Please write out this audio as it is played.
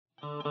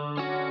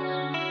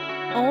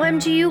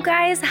OMG, you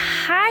guys,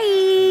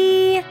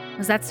 hi!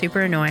 Was that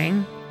super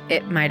annoying?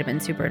 It might have been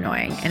super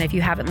annoying. And if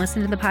you haven't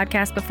listened to the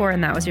podcast before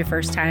and that was your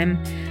first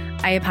time,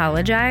 I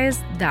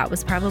apologize. That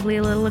was probably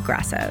a little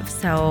aggressive.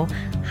 So,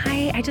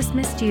 hi, I just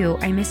missed you.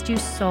 I missed you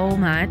so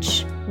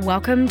much.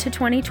 Welcome to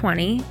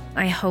 2020.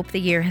 I hope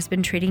the year has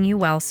been treating you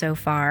well so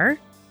far.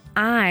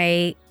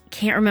 I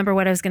can't remember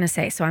what I was going to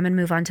say, so I'm going to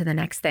move on to the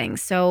next thing.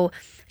 So,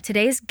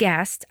 today's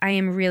guest, I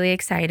am really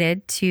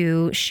excited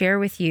to share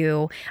with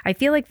you. I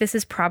feel like this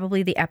is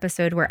probably the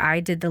episode where I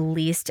did the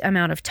least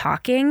amount of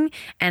talking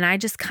and I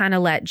just kind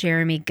of let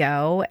Jeremy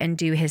go and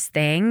do his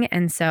thing.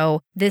 And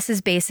so this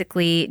is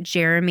basically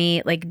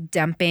Jeremy like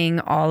dumping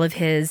all of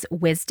his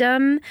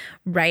wisdom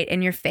right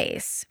in your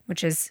face,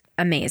 which is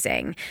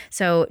amazing.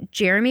 So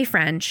Jeremy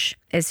French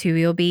is who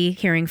you'll be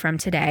hearing from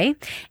today.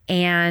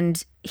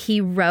 And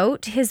he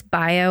wrote his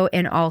bio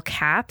in all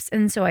caps.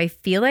 And so I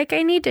feel like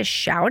I need to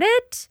shout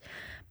it.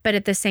 But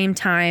at the same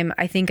time,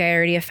 I think I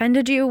already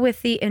offended you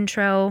with the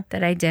intro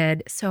that I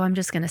did. So I'm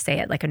just going to say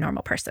it like a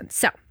normal person.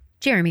 So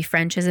Jeremy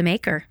French is a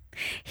maker.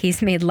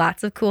 He's made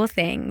lots of cool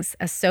things,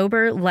 a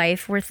sober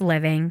life worth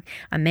living,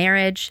 a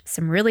marriage,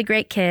 some really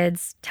great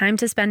kids, time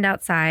to spend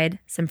outside,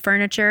 some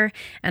furniture,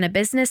 and a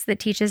business that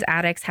teaches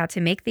addicts how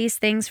to make these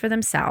things for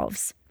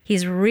themselves.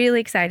 He's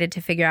really excited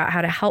to figure out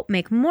how to help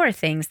make more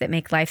things that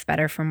make life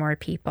better for more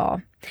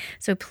people.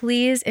 So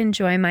please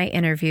enjoy my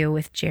interview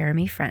with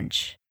Jeremy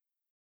French.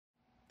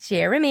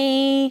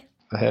 Jeremy.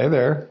 Hey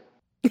there.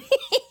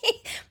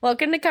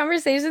 Welcome to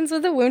Conversations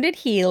with a Wounded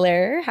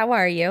Healer. How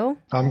are you?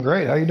 I'm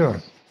great. How you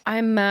doing?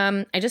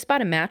 I just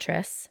bought a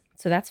mattress,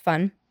 so that's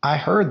fun. I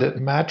heard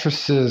that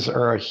mattresses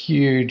are a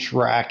huge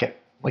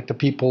racket. Like the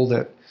people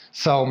that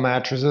sell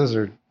mattresses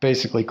are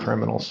basically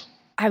criminals.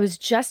 I was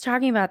just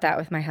talking about that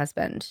with my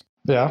husband.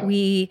 Yeah.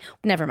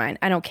 Never mind.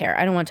 I don't care.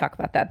 I don't want to talk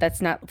about that.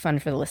 That's not fun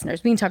for the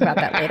listeners. We can talk about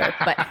that later.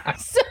 But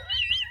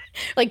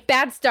like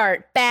bad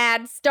start.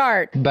 Bad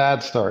start.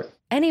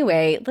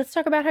 Anyway, let's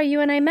talk about how you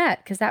and I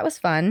met because that was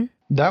fun.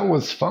 That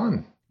was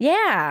fun.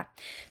 Yeah.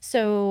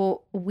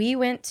 So we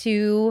went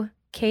to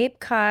Cape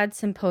Cod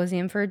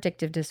Symposium for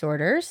Addictive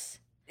Disorders.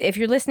 If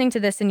you're listening to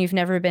this and you've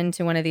never been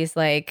to one of these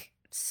like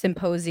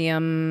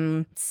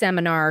symposium,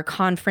 seminar,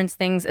 conference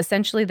things,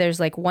 essentially there's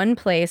like one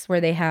place where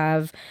they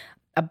have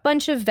a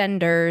bunch of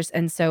vendors.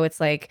 And so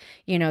it's like,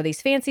 you know,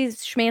 these fancy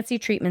schmancy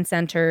treatment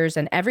centers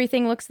and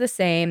everything looks the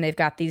same. They've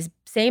got these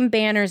same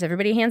banners.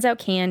 Everybody hands out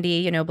candy,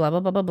 you know, blah, blah,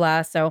 blah, blah,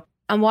 blah. So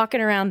I'm walking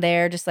around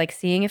there just like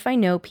seeing if I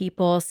know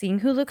people, seeing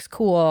who looks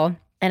cool.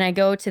 And I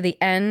go to the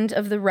end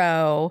of the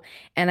row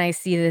and I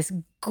see this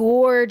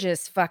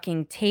gorgeous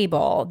fucking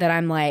table that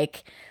I'm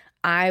like,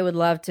 I would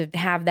love to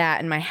have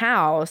that in my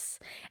house.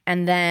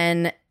 And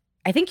then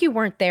I think you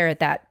weren't there at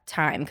that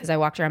time because I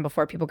walked around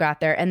before people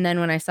got there. And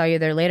then when I saw you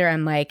there later,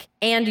 I'm like,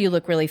 and you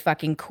look really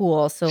fucking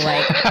cool. So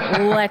like,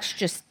 let's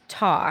just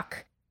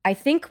talk. I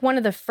think one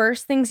of the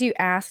first things you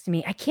asked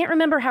me, I can't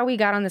remember how we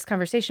got on this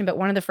conversation, but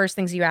one of the first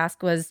things you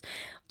asked was,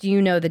 do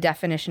you know the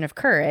definition of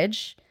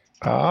courage?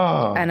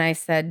 Oh. And I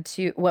said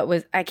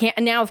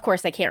now of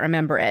course I can't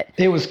remember it.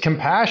 It was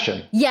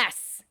compassion.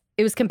 Yes,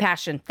 it was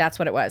compassion. That's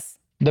what it was.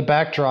 The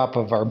backdrop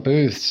of our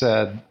booth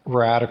said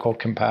radical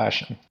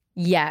compassion.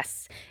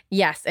 Yes.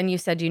 And you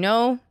said, you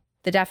know,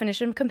 the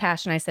definition of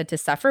compassion, I said to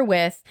suffer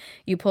with.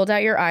 You pulled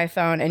out your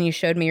iPhone and you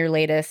showed me your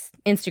latest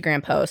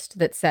Instagram post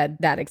that said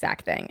that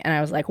exact thing. And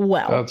I was like,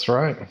 well, that's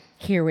right.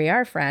 Here we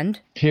are, friend.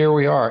 Here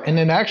we are. And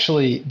then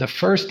actually the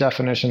first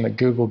definition that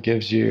Google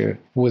gives you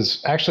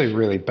was actually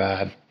really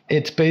bad.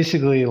 It's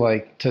basically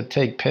like to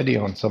take pity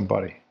on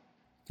somebody.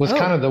 Was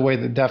kind of the way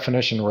the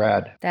definition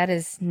read. That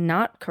is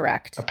not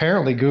correct.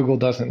 Apparently, Google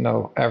doesn't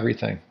know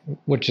everything,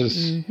 which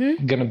is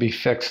going to be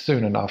fixed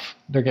soon enough.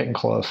 They're getting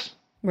close.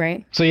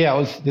 Right. So yeah, it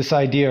was this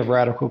idea of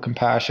radical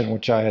compassion,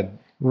 which I had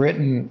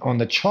written on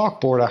the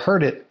chalkboard. I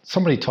heard it,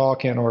 somebody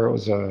talking, or it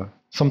was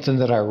something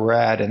that I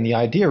read, and the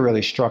idea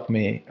really struck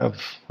me of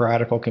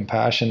radical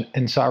compassion.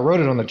 And so I wrote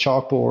it on the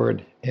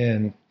chalkboard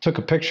and took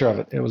a picture of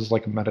it. It was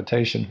like a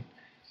meditation.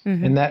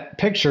 Mm-hmm. And that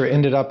picture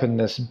ended up in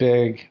this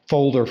big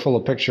folder full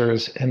of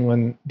pictures. And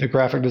when the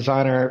graphic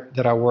designer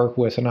that I work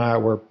with and I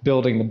were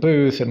building the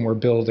booth and we're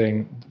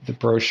building the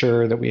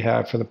brochure that we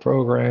have for the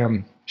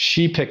program,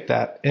 she picked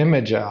that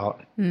image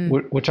out,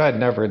 which I had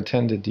never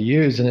intended to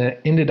use. And it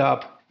ended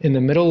up in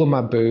the middle of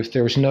my booth.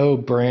 There was no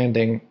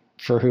branding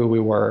for who we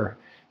were.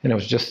 And it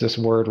was just this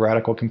word,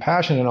 radical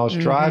compassion. And I was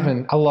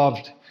driving. I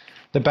loved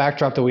the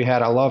backdrop that we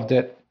had. I loved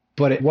it.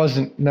 But it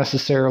wasn't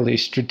necessarily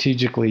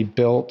strategically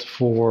built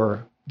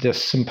for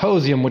this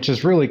symposium, which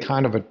is really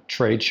kind of a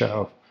trade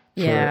show,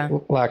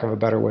 for lack of a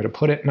better way to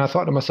put it. And I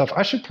thought to myself,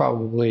 I should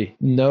probably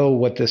know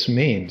what this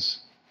means,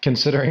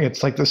 considering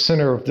it's like the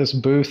center of this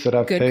booth that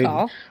I've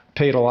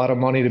paid a lot of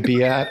money to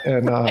be at.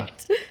 And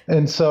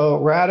and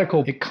so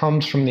radical, it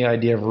comes from the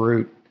idea of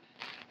root.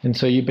 And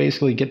so you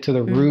basically get to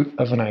the root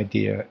of an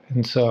idea.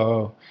 And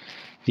so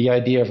the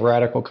idea of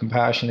radical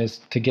compassion is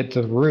to get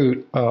to the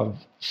root of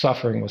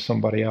suffering with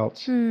somebody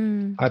else.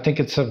 I think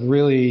it's a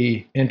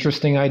really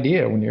interesting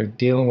idea when you're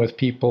dealing with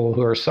people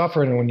who are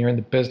suffering and when you're in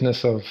the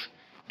business of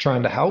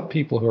trying to help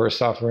people who are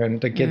suffering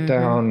to get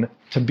down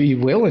to be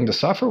willing to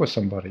suffer with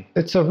somebody.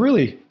 It's a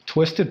really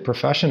twisted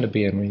profession to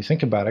be in when you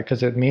think about it,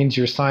 because it means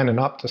you're signing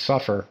up to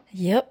suffer.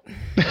 Yep.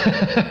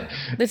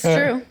 That's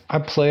true. I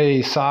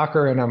play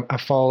soccer and I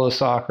follow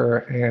soccer,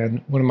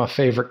 and one of my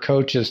favorite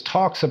coaches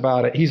talks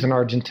about it. He's an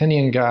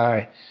Argentinian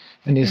guy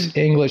and his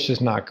English is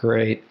not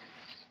great.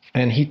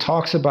 And he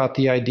talks about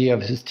the idea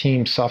of his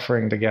team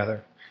suffering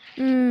together.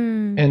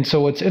 And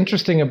so what's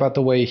interesting about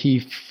the way he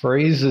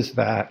phrases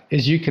that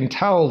is you can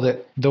tell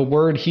that the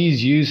word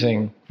he's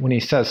using when he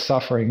says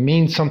suffering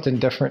means something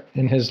different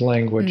in his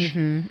language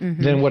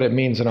than what it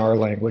means in our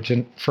language.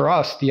 And for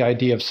us, the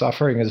idea of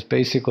suffering is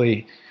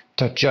basically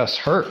to just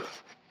hurt.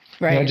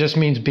 Right. And it just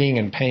means being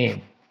in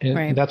pain.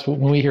 And that's what,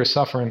 when we hear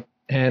suffering.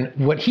 And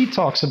what he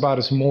talks about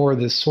is more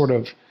this sort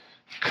of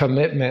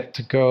commitment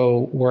to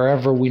go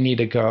wherever we need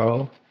to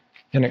go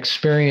and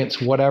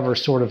experience whatever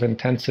sort of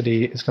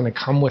intensity is going to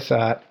come with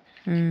that.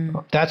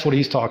 That's what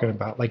he's talking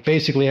about. Like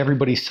basically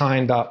everybody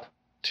signed up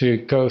to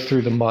go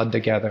through the mud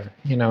together,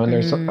 you know, and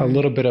there's a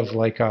little bit of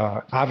like,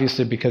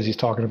 obviously because he's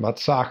talking about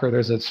soccer,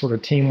 there's a sort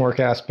of teamwork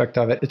aspect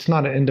of it. It's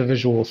not an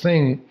individual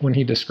thing when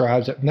he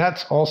describes it. And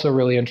that's also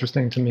really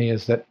interesting to me,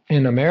 is that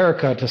in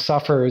America, to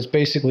suffer is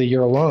basically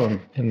you're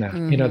alone in that.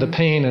 You know, the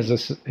pain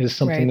is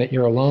something that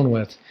you're alone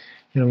with.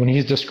 You know, when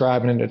he's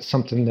describing it, it's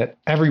something that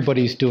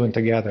everybody's doing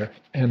together.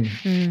 And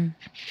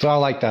so I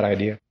like that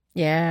idea.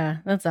 Yeah,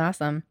 that's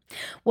awesome.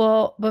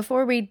 Well,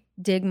 before we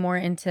dig more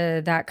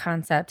into that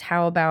concept,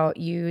 how about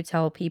you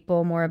tell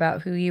people more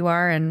about who you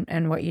are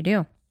and what you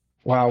do?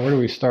 Wow, where do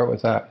we start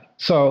with that?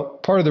 So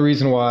part of the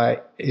reason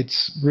why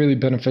it's really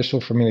beneficial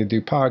for me to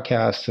do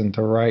podcasts and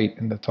to write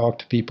and to talk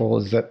to people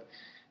is that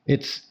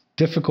it's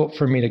difficult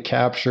for me to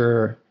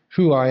capture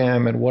who I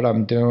am and what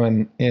I'm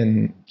doing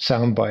in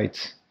sound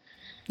bites.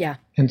 Yeah.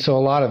 And so a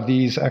lot of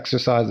these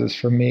exercises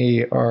for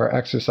me are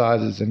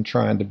exercises in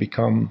trying to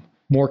become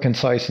more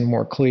concise and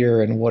more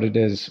clear in what it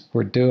is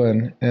we're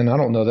doing. And I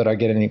don't know that I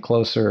get any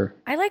closer.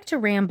 I like to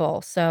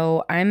ramble,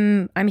 so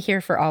I'm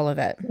here for all of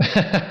it.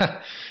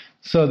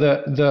 So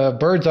the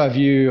bird's eye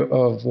view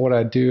of what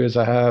I do is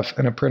I have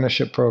an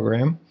apprenticeship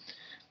program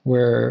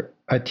where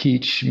I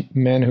teach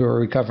men who are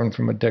recovering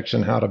from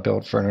addiction how to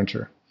build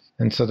furniture.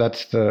 And so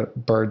that's the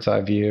bird's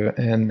eye view.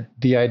 And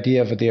the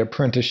idea of the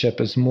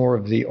apprenticeship is more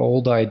of the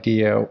old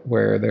idea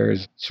where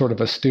there's sort of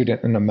a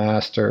student and a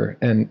master,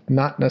 and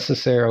not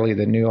necessarily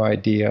the new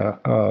idea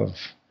of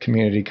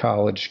community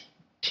college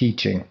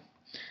teaching.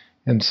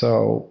 And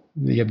so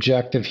the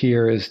objective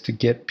here is to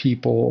get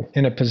people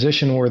in a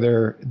position where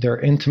they're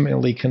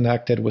intimately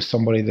connected with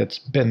somebody that's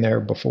been there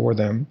before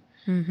them.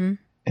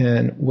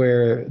 And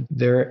where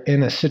they're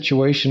in a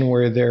situation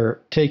where they're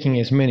taking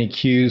as many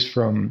cues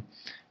from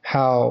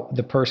how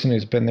the person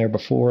who's been there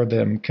before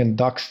them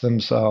conducts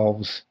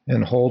themselves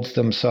and holds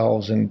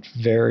themselves in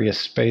various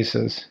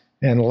spaces,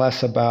 and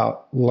less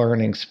about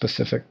learning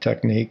specific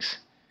techniques.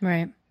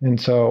 Right.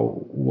 And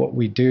so what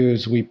we do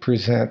is we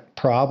present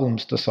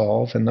problems to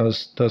solve, and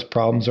those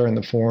problems are in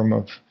the form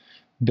of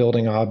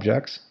building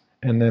objects.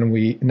 And then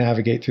we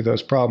navigate through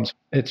those problems.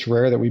 It's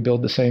rare that we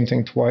build the same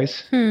thing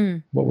twice.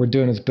 What we're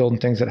doing is building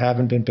things that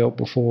haven't been built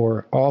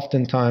before,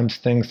 oftentimes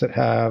things that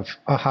have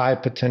a high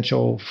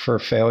potential for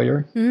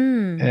failure.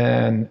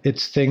 And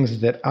it's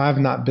things that I've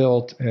not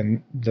built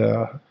and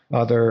the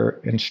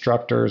other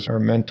instructors or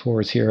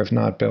mentors here have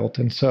not built.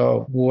 And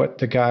so what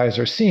the guys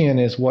are seeing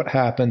is what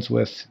happens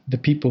with the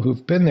people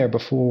who've been there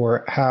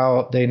before,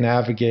 how they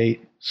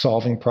navigate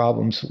solving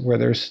problems where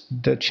there's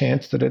the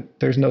chance that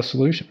there's no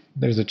solution.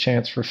 There's a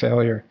chance for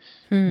failure.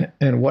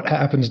 And what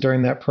happens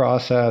during that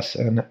process,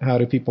 and how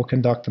do people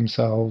conduct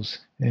themselves,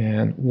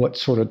 and what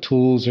sort of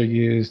tools are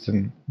used.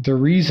 And the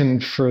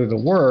reason for the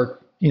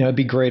work, you know, it'd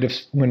be great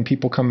if when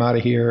people come out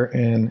of here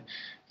and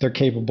they're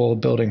capable of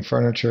building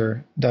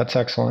furniture, that's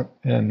excellent.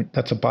 And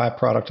that's a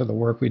byproduct of the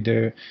work we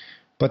do.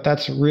 But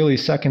that's really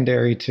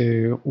secondary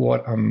to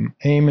what I'm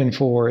aiming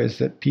for, is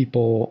that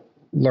people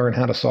learn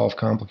how to solve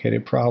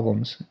complicated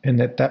problems, and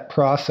that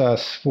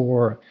process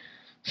for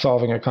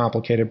solving a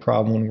complicated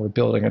problem when we're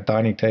building a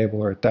dining table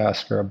or a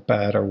desk or a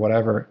bed or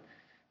whatever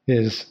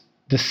is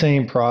the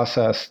same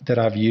process that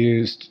I've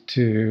used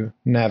to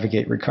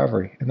navigate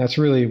recovery. And that's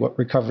really what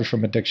recovery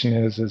from addiction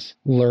is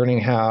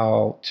learning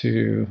how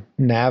to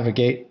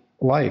navigate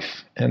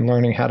life and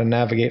learning how to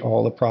navigate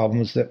all the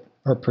problems that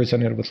are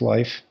presented with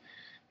life,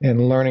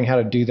 and learning how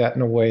to do that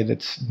in a way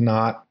that's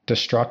not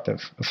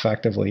destructive,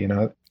 effectively, you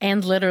know.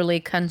 And literally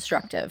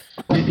constructive.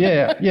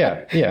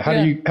 Yeah.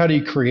 How do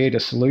you create a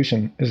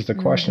solution is the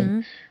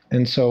question.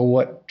 And so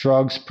what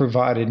drugs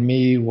provided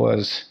me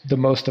was the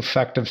most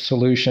effective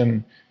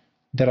solution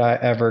that I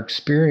ever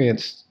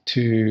experienced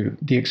to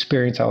the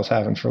experience I was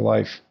having for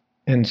life.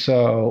 And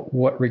so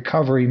what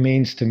recovery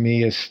means to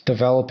me is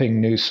developing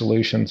new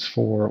solutions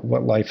for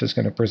what life is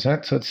going to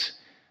present. So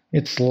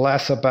it's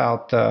less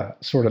about the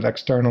sort of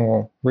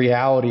external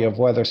reality of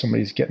whether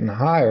somebody's getting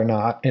high or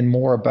not, and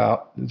more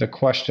about the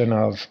question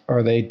of,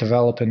 are they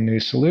developing new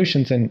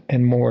solutions?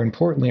 And more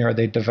importantly, are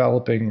they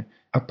developing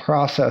a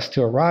process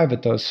to arrive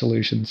at those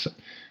solutions.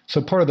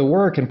 So part of the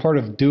work and part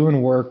of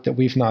doing work that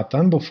we've not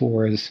done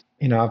before is,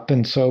 I've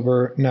been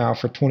sober now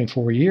for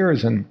 24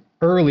 years. And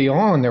early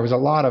on, there was a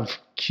lot of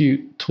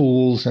cute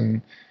tools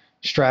and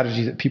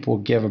strategies that people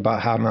would give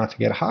about how not to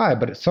get high.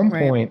 But at some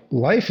point,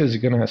 life is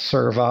going to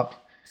serve up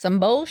some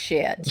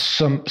bullshit,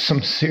 some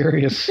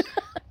serious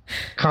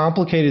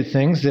complicated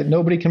things that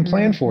nobody can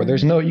plan for.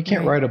 There's you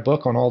can't write a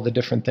book on all the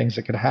different things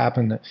that could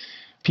happen.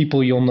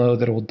 People you'll know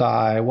that will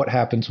die. What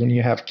happens when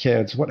you have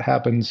kids? What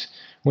happens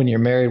when you're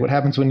married? What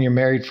happens when you're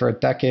married for a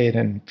decade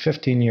and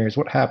 15 years?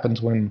 What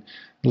happens when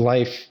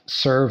life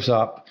serves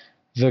up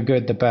the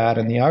good, the bad,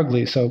 and the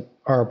ugly? So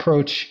our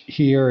approach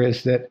here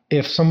is that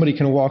if somebody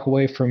can walk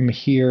away from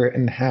here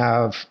and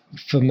have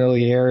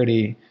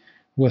familiarity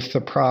with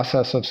the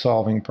process of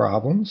solving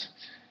problems,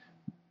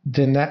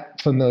 then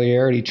that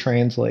familiarity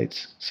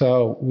translates.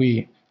 So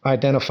we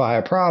identify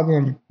a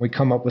problem, we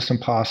come up with some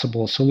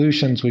possible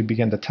solutions, we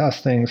begin to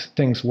test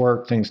things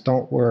work, things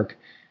don't work.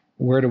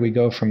 Where do we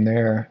go from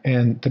there?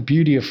 And the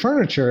beauty of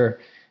furniture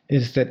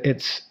is that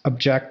it's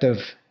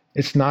objective.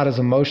 It's not as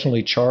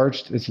emotionally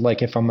charged. It's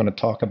like if I'm going to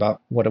talk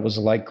about what it was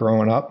like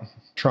growing up,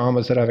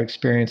 traumas that I've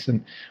experienced.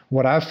 And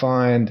what I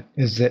find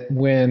is that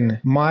when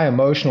my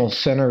emotional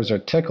centers are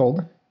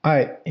tickled,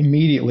 I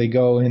immediately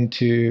go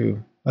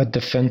into a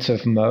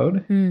defensive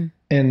mode.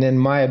 And then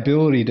my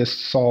ability to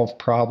solve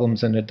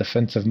problems in a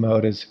defensive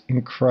mode is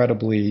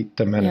incredibly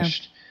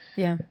diminished.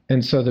 Yeah.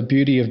 And so the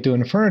beauty of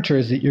doing furniture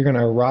is that you're going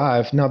to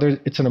arrive. Now,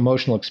 it's an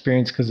emotional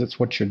experience because it's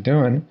what you're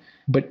doing,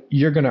 but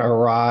you're going to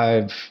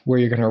arrive where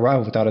you're going to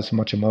arrive without as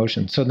much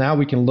emotion. So now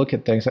we can look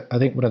at things. I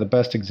think one of the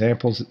best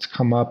examples that's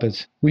come up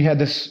is we had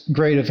this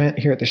great event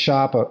here at the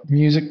shop. A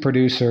music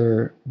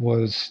producer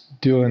was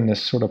doing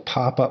this sort of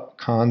pop-up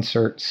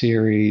concert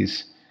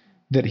series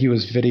that he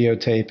was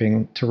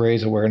videotaping to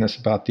raise awareness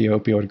about the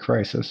opioid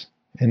crisis.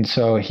 And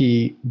so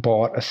he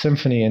bought a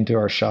symphony into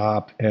our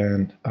shop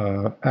and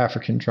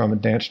African drum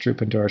and dance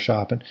troupe into our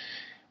shop. And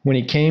when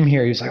he came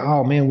here, he was like,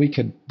 oh man,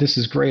 this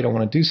is great. I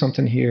want to do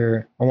something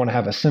here. I want to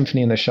have a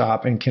symphony in the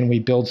shop. And can we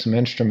build some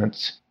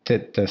instruments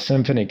that the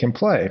symphony can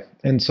play?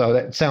 And so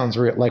that sounds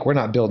real, like we're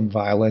not building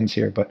violins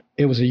here, but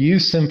it was a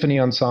youth symphony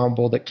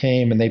ensemble that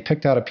came and they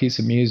picked out a piece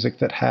of music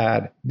that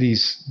had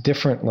these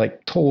different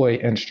like toy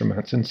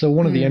instruments. And so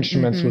one of the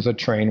instruments was a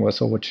train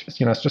whistle, which,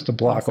 it's just a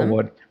block of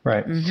wood.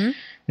 Right.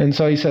 And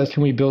so he says,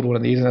 can we build one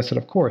of these? And I said,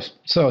 of course.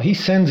 So he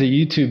sends a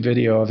YouTube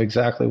video of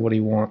exactly what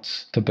he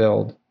wants to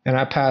build. And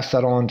I passed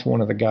that on to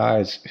one of the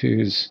guys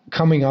who's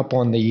coming up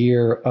on the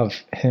year of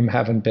him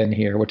having been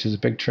here, which is a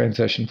big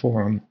transition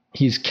for him.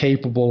 He's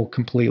capable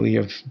completely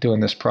of doing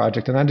this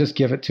project. And I just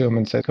give it to him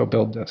and say, go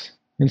build this.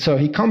 And so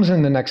he comes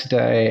in the next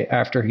day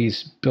after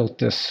he's built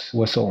this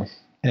whistle,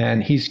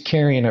 and he's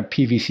carrying a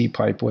PVC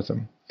pipe with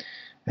him.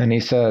 And he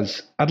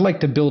says, I'd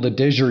like to build a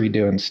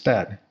didgeridoo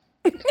instead.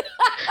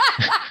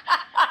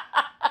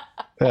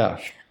 Yeah.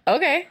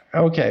 Okay,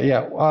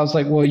 yeah. Well, I was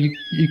like, well, you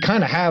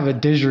kind of have a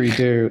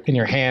didgeridoo in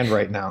your hand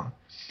right now,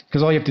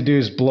 because all you have to do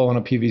is blow on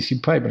a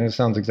PVC pipe and it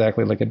sounds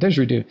exactly like a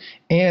didgeridoo.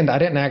 And I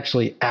didn't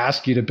actually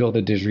ask you to build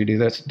a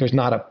didgeridoo. There's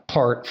not a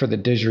part for the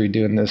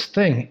didgeridoo in this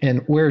thing.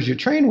 And where's your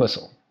train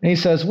whistle? And he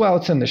says, well,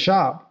 it's in the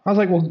shop. I was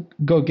like, well,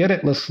 go get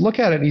it. Let's look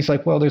at it. And he's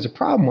like, well, there's a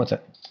problem with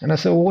it. And I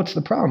said, well, what's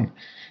the problem?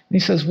 And he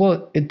says,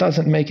 well, it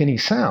doesn't make any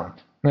sound.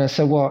 And I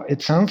said, well,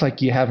 it sounds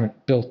like you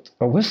haven't built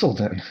a whistle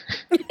then.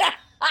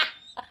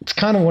 It's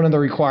kind of one of the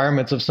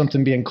requirements of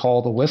something being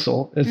called a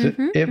whistle is that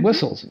it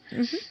whistles.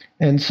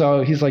 And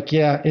so he's like,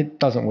 yeah, it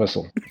doesn't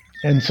whistle.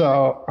 And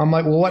so I'm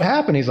like, well, what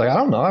happened? He's like, I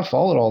don't know. I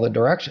followed all the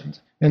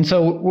directions. And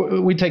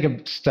so we take a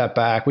step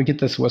back. We get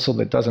this whistle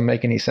that doesn't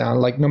make any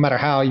sound. Like no matter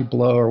how you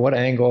blow or what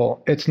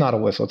angle, it's not a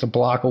whistle. It's a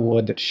block of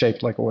wood that's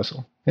shaped like a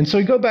whistle. And so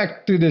we go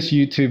back through this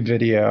YouTube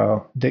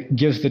video that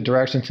gives the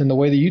directions. And the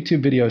way the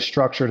YouTube video is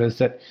structured is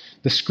that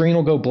the screen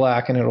will go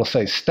black and it'll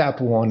say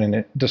step 1 and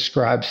it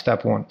describes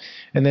step 1.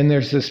 And then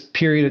there's this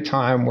period of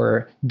time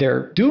where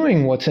they're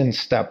doing what's in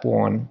step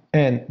 1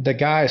 and the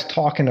guy is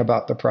talking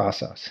about the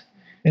process.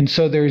 And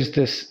so there's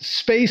this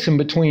space in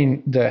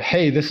between the,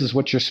 hey, this is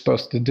what you're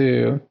supposed to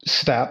do,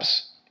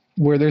 steps,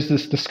 where there's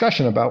this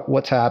discussion about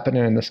what's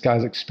happening in this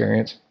guy's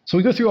experience. So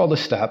we go through all the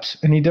steps,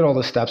 and he did all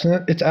the steps,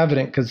 and it's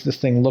evident because this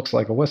thing looks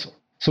like a whistle.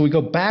 So we go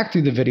back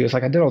through the video. It's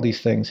like, I did all these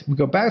things. We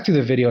go back through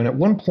the video, and at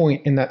one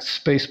point in that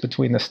space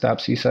between the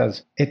steps, he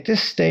says, at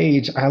this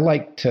stage, I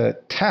like to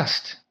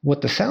test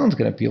what the sound's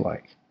going to be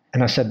like.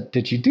 And I said,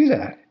 did you do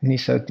that? And he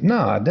said, no,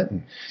 I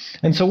didn't.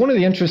 And so one of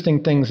the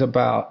interesting things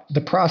about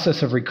the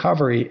process of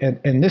recovery,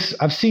 and this,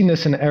 I've seen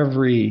this in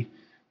every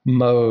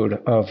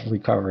mode of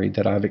recovery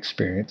that I've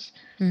experienced.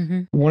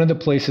 One of the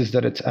places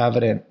that it's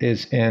evident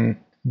is in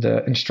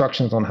the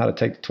instructions on how to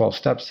take the 12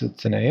 steps.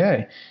 It's in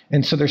AA.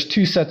 And so there's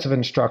 2 sets of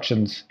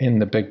instructions in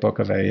the big book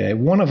of AA.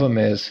 One of them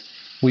is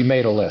we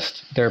made a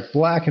list. They're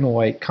black and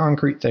white,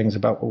 concrete things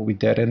about what we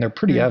did, and they're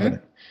pretty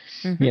evident.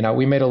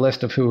 We made a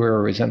list of who we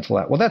were resentful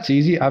at. Well, that's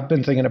easy. I've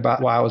been thinking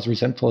about why I was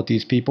resentful at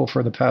these people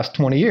for the past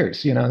 20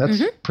 years.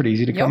 That's pretty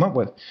easy to come up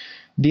with.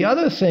 The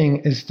other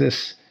thing is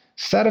this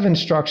set of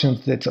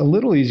instructions that's a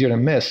little easier to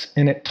miss.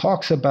 And it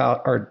talks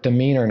about our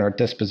demeanor and our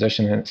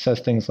disposition. And it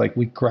says things like,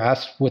 we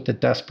grasp with the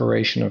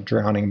desperation of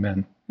drowning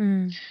men.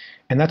 Mm.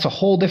 And that's a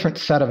whole different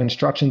set of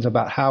instructions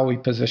about how we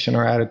position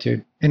our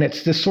attitude. And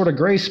it's this sort of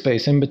gray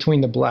space in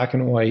between the black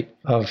and white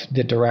of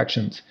the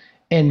directions.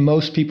 And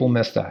most people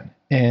miss that.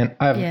 And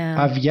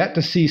I've yet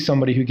to see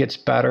somebody who gets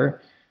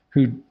better,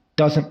 who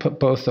doesn't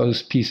put both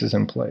those pieces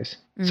in place.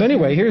 Mm-hmm. So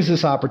anyway, here's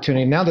this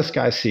opportunity. Now this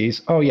guy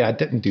sees, oh yeah, I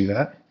didn't do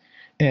that.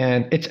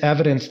 And it's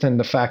evidenced in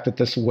the fact that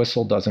this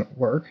whistle doesn't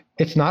work.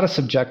 It's not a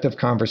subjective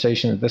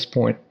conversation at this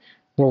point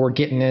where we're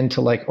getting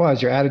into like, oh,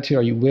 how's your attitude?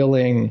 Are you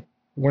willing?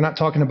 We're not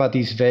talking about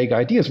these vague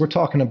ideas. We're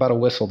talking about a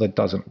whistle that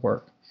doesn't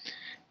work.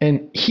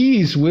 And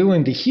he's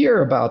willing to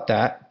hear about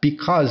that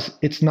because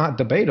it's not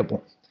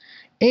debatable.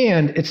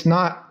 And it's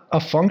not a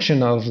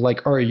function of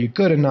like, are you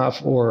good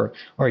enough or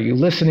are you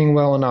listening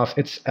well enough?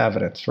 It's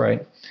evidence,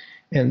 right?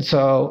 And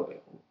so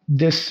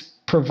this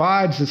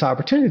provides this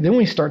opportunity. Then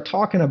we start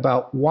talking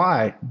about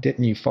why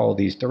didn't you follow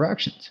these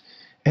directions?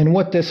 And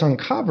what this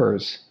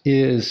uncovers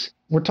is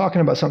we're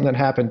talking about something that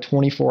happened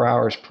 24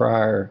 hours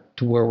prior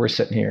to where we're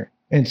sitting here.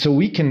 And so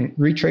we can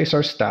retrace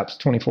our steps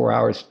 24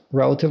 hours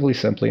relatively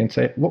simply and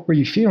say, what were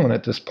you feeling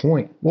at this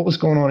point? What was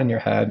going on in your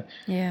head?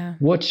 Yeah.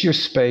 What's your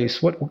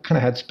space? What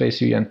kind of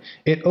headspace are you in?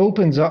 It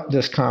opens up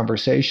this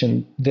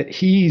conversation that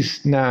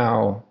he's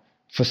now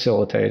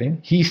facilitating.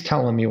 He's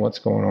telling me what's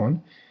going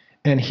on.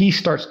 And he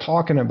starts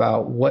talking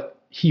about what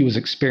he was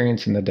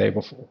experiencing the day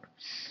before.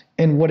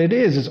 And what it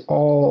is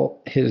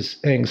all his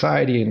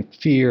anxiety and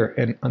fear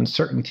and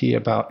uncertainty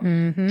about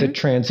the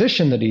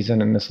transition that he's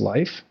in this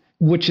life,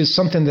 which is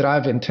something that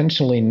I've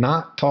intentionally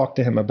not talked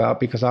to him about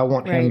because I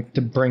want him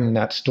to bring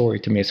that story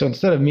to me. So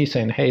instead of me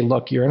saying, hey,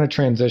 look, you're in a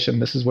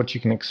transition, this is what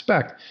you can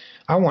expect,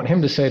 I want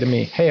him to say to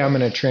me, hey, I'm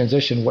in a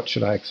transition, what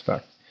should I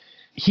expect?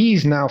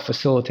 He's now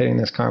facilitating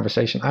this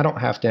conversation. I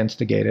don't have to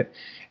instigate it.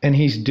 And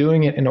he's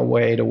doing it in a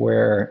way to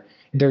where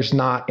there's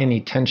not any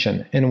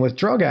tension. And with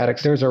drug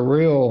addicts, there's a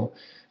real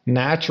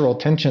natural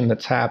tension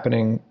that's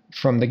happening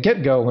from the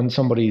get-go when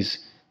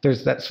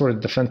there's that sort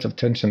of defensive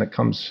tension that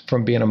comes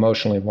from being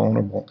emotionally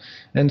vulnerable.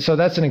 And so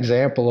that's an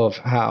example of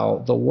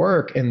how the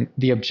work and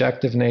the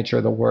objective nature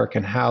of the work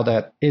and how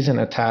that isn't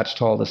attached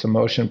to all this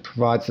emotion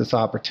provides this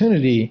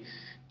opportunity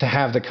to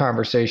have the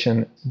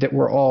conversation that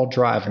we're all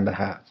driving to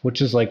have,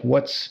 which is like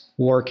what's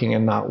working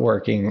and not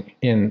working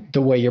in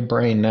the way your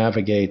brain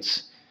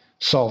navigates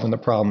solving the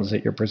problems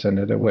that you're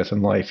presented with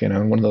in life.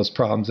 And one of those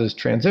problems is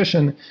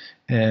transition.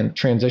 And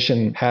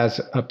transition has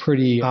a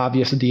pretty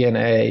obvious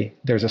DNA.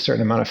 There's a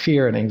certain amount of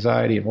fear and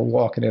anxiety, and we're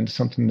walking into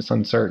something that's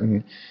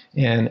uncertain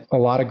and a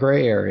lot of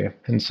gray area.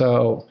 And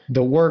so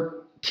the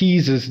work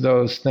teases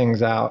those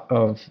things out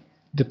of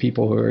the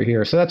people who are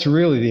here. So that's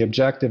really the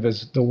objective.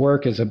 Is the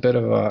work is a bit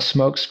of a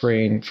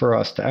smokescreen for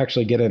us to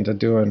actually get into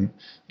doing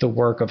the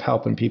work of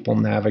helping people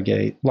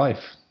navigate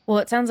life. Well,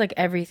 it sounds like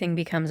everything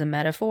becomes a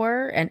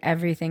metaphor and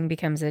everything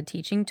becomes a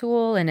teaching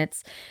tool, and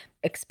it's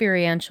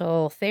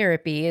experiential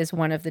therapy is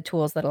one of the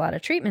tools that a lot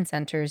of treatment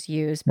centers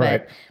use,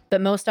 but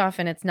most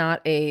often it's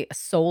not a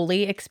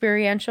solely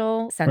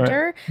experiential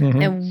center. Right.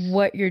 Mm-hmm. And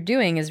what you're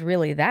doing is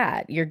really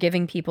that. You're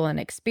giving people an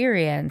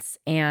experience,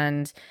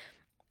 and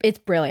it's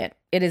brilliant.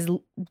 It is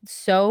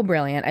so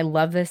brilliant. I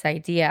love this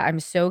idea. I'm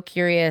so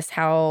curious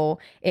how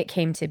it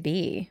came to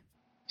be.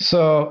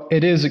 So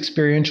it is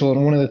experiential,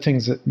 and one of the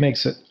things that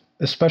makes it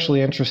especially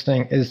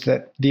interesting is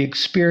that the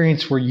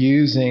experience we're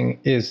using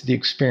is the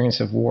experience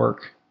of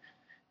work.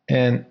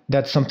 And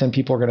that's something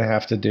people are going to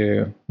have to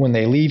do when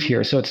they leave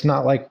here. So it's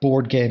not like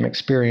board game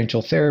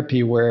experiential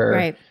therapy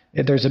where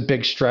there's a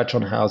big stretch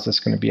on how is this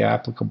going to be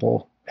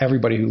applicable.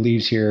 Everybody who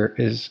leaves here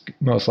is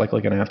most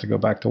likely going to have to go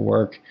back to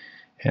work.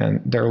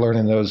 And they're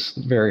learning those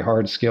very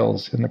hard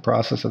skills in the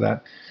process of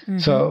that. Mm-hmm.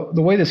 So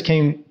the way this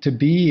came to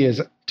be is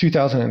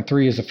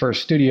 2003 is the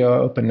first studio I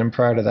opened. And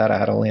prior to that, I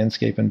had a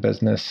landscaping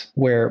business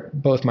where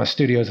both my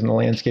studios and the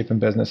landscaping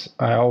business,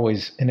 I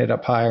always ended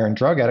up hiring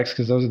drug addicts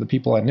because those are the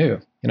people I knew,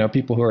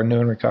 people who are new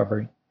in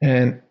recovery.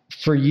 And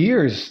for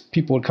years,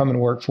 people would come and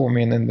work for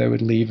me, and then they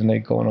would leave and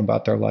they'd go on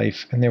about their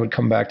life. And they would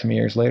come back to me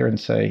years later and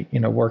say,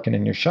 working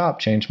in your shop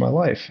changed my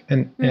life.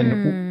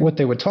 And what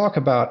they would talk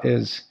about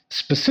is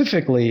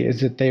specifically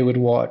is that they would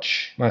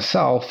watch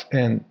myself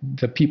and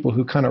the people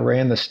who kind of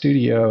ran the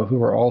studio, who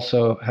were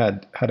also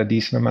had a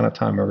decent amount of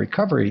time of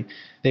recovery.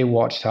 They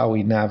watched how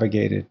we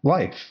navigated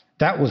life.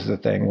 That was the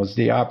thing, was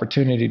the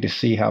opportunity to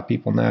see how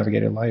people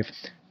navigated life.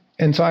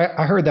 And so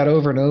I heard that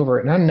over and over,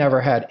 and I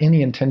never had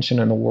any intention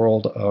in the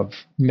world of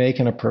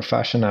making a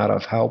profession out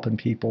of helping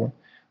people.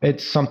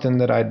 It's something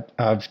that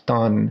I've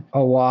done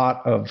a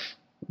lot of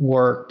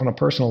work on a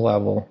personal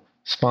level,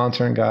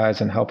 sponsoring guys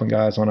and helping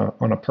guys on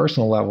a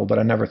personal level, but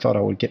I never thought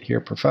I would get here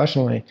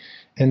professionally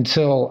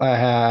until I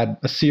had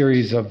a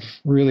series of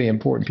really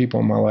important people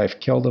in my life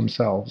kill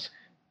themselves.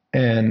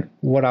 And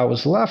what I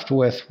was left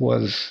with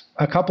was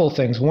a couple of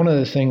things. One of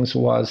the things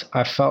was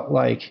I felt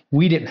like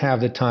we didn't have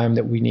the time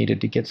that we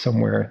needed to get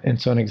somewhere. And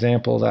so an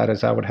example of that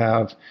is I would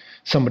have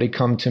somebody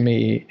come to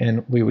me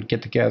and we would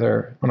get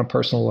together on a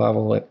personal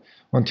level at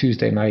on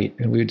Tuesday night,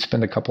 and we would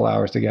spend a couple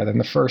hours together. And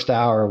the first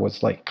hour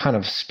was like kind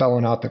of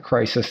spelling out the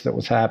crisis that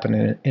was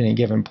happening at any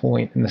given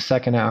point. And the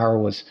second hour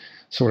was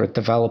sort of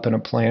developing a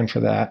plan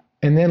for that.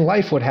 And then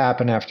life would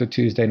happen after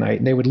Tuesday night,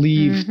 and they would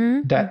leave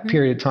that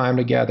period of time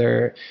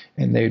together,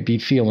 and they would be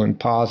feeling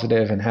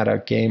positive and had a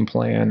game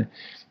plan.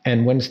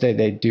 And Wednesday,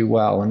 they'd do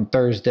well. And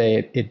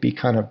Thursday, it'd be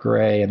kind of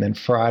gray. And then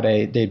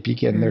Friday, they'd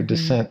begin their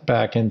descent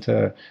back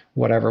into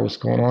whatever was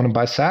going on. And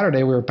by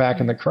Saturday, we were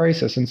back in the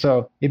crisis. And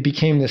so it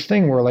became this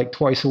thing where like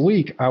twice a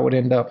week, I would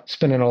end up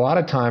spending a lot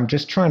of time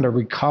just trying to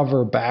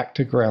recover back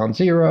to ground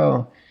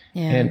zero.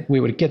 Yeah. And we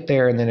would get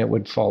there and then it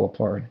would fall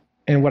apart.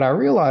 And what I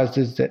realized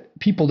is that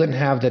people didn't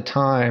have the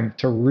time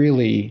to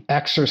really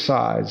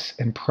exercise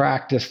and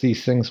practice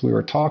these things we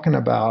were talking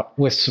about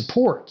with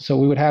support. So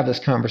we would have this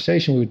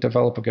conversation, we would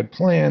develop a good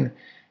plan,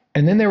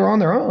 and then they were on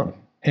their own.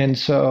 And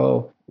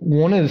so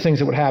one of the things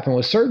that would happen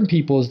with certain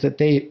people is that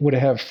they would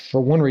have, for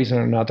one reason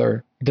or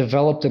another,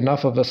 developed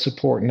enough of a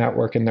support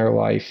network in their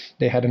life.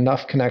 They had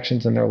enough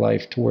connections in their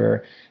life to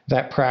where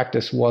that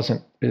practice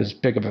wasn't as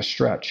big of a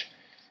stretch.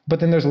 But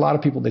then there's a lot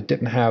of people that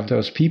didn't have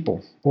those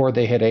people, or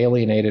they had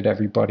alienated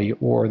everybody,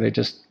 or they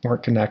just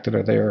weren't connected,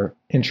 or they were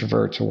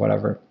introverts or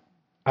whatever.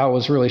 I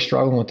was really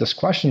struggling with this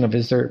question of,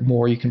 is there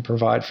more you can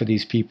provide for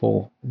these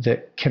people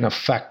that can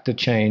affect the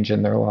change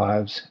in their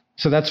lives?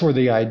 So that's where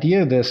the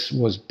idea of this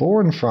was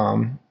born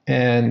from.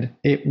 And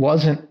it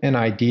wasn't an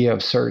idea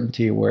of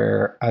certainty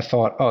where I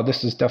thought, oh,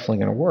 this is definitely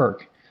going to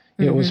work.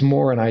 It was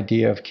more an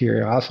idea of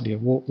curiosity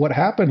of, well, what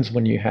happens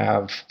when you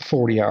have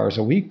 40 hours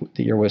a week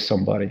that you're with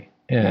somebody?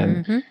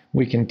 And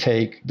we can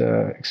take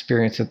the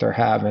experience that they're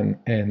having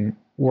and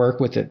work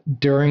with it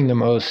during the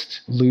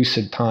most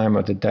lucid time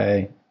of the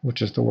day,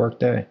 which is the work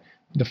day.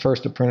 The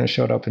first apprentice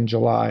showed up in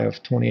July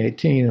of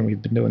 2018, and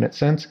we've been doing it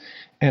since.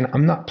 And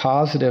I'm not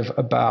positive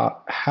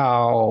about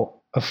how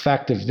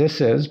effective this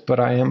is, but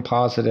I am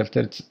positive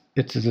that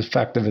it's as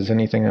effective as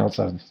anything else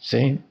I've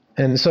seen.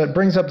 And so it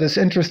brings up this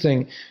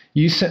interesting,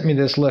 you sent me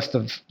this list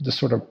of the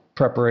sort of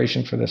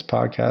preparation for this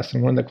podcast.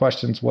 And one of the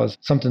questions was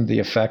something to the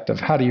effect of,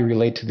 how do you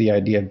relate to the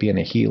idea of being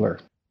a healer?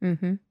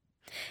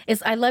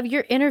 I love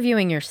you're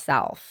interviewing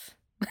yourself.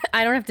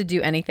 I don't have to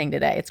do anything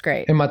today. It's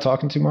great. Am I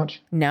talking too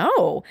much?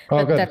 No,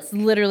 but that's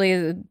literally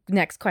the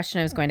next question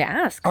I was going to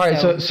ask. All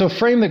right. So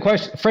frame the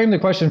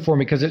question for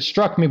me, because it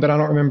struck me, but I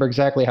don't remember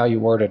exactly how you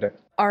worded it.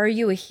 Are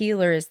you a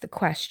healer is the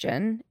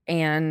question,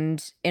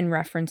 and in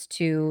reference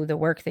to the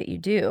work that you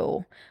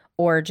do,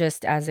 or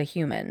just as a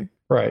human?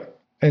 Right.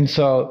 And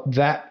so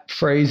that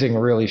phrasing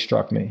really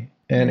struck me.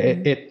 And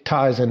it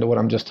ties into what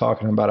I'm just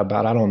talking about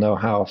I don't know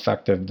how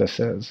effective this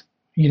is.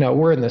 You know,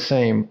 we're in the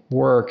same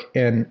work,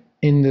 and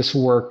in this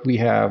work, we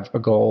have a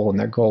goal, and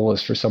that goal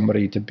is for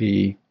somebody to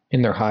be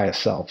in their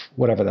highest self,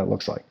 whatever that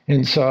looks like.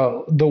 And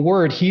so the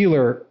word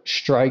healer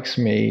strikes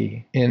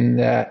me in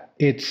that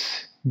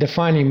it's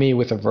defining me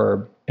with a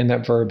verb, and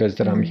that verb is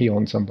that I'm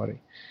healing somebody.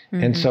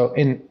 And so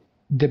in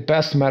the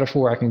best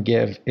metaphor I can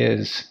give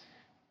is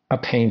a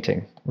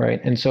painting,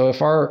 right? And so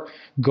if our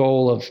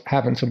goal of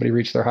having somebody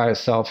reach their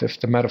highest self, if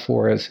the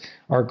metaphor is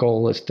our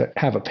goal is to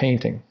have a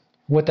painting,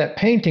 what that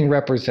painting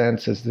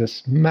represents is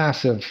this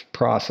massive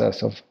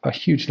process of a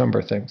huge number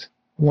of things.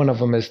 One of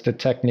them is the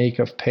technique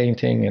of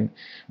painting, and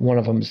one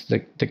of them is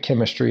the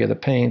chemistry of the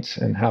paints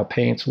and how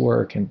paints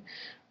work, and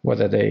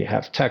whether they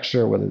have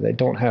texture, whether they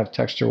don't have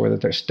texture, whether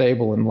they're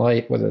stable in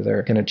light, whether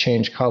they're going to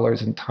change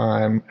colors in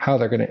time, how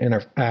they're going to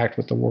interact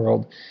with the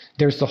world.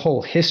 There's the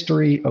whole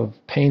history of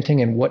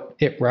painting and what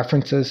it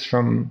references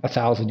from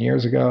 1,000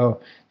 years ago.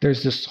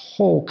 There's this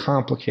whole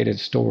complicated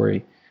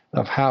story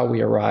of how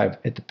we arrive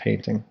at the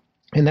painting.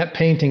 And that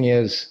painting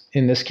is,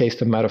 in this case,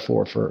 the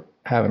metaphor for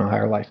having a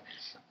higher life.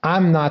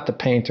 I'm not the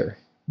painter.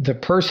 The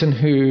person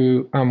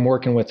who I'm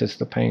working with is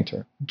the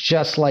painter,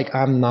 just like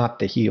I'm not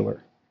the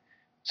healer.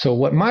 So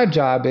what my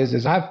job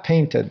is I've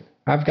painted.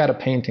 I've got a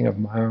painting of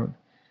my own.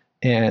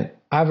 And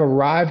I've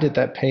arrived at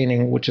that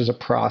painting, which is a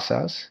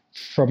process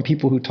from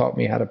people who taught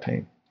me how to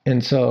paint.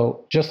 And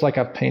so just like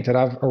I've painted,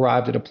 I've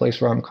arrived at a place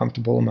where I'm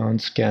comfortable in my own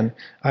skin.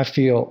 I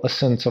feel a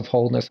sense of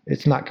wholeness.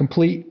 It's not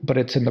complete, but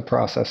it's in the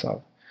process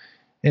of.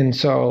 And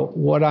so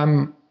what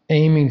I'm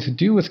aiming to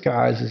do with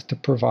guys is to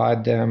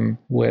provide them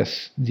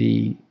with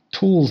the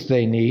tools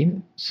they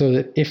need so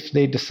that if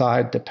they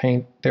decide to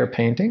paint their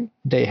painting,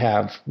 they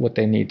have what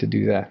they need to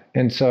do that.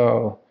 And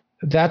so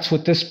that's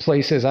what this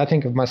place is. I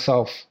think of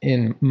myself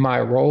in my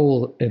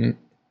role in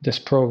this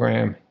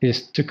program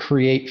is to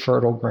create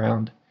fertile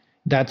ground.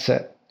 That's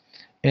it.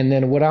 And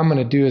then what I'm going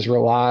to do is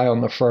rely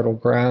on the fertile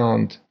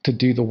ground to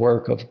do the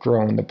work of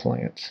growing the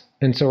plants.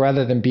 And so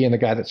rather than being the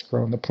guy that's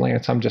growing the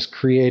plants, I'm just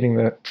creating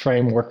the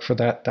framework for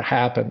that to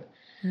happen.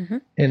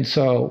 And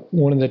so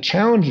one of the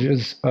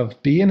challenges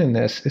of being in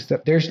this is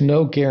that there's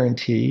no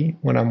guarantee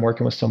when I'm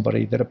working with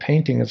somebody that a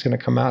painting is going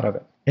to come out of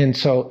it. And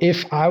so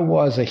if I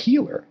was a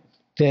healer,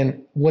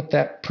 then what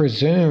that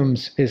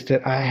presumes is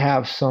that I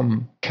have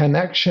some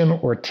connection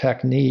or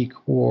technique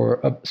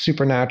or a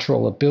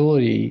supernatural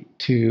ability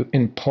to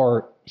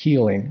impart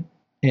healing,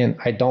 and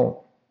I don't.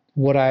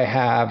 What I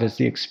have is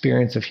the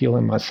experience of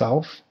healing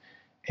myself,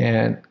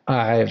 And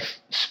I've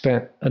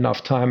spent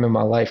enough time in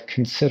my life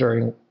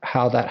considering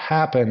how that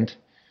happened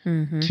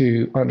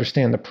to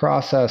understand the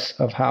process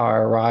of how I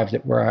arrived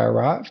at where I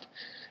arrived.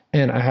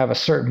 And I have a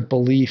certain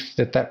belief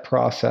that that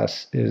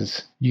process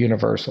is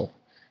universal.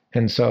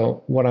 And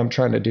so what I'm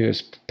trying to do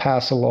is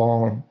pass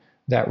along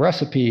that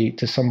recipe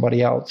to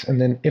somebody else. And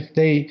then if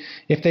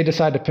they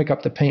decide to pick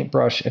up the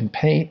paintbrush and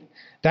paint,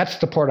 that's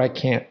the part I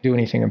can't do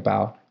anything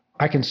about.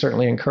 I can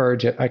certainly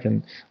encourage it. I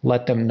can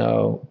let them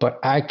know, but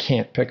I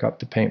can't pick up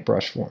the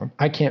paintbrush for them.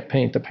 I can't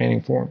paint the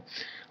painting for them.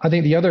 I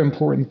think the other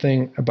important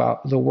thing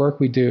about the work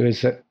we do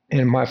is that,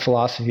 in my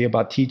philosophy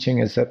about teaching,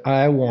 is that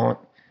I want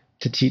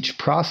to teach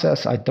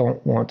process. I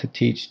don't want to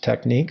teach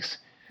techniques.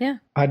 Yeah.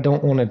 I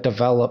don't want to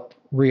develop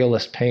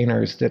realist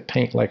painters that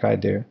paint like I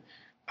do.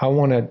 I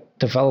want to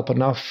develop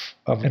enough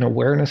of an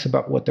awareness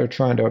about what they're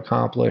trying to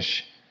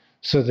accomplish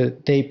so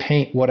that they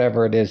paint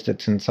whatever it is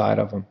that's inside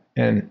of them.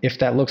 And if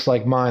that looks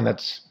like mine,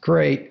 that's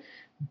great,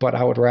 but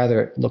I would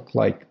rather it look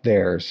like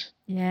theirs.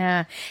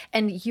 Yeah.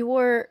 And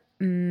your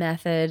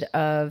method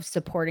of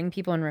supporting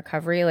people in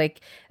recovery, like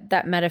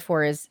that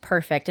metaphor is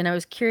perfect. And I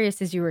was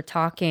curious as you were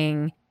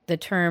talking, the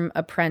term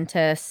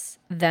apprentice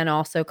then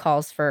also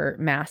calls for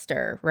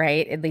master,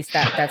 right? At least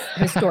that's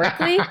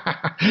historically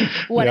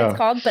what it's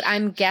called. But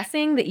I'm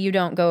guessing that you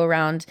don't go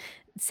around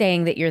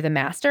saying that you're the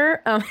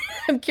master.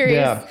 I'm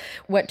curious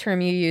what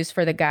term you use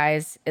for the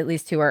guys, at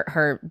least who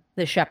are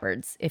the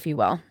shepherds, if you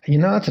will. You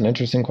know, that's an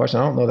interesting question.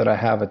 I don't know that I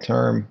have a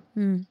term.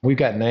 We've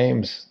got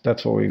names.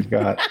 That's what we've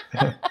got.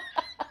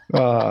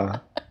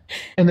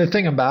 And the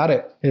thing about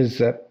it is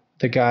that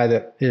the guy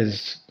that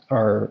is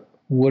our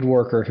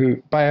woodworker, who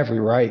by every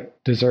right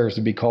deserves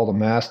to be called a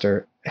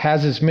master,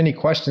 has as many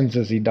questions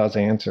as he does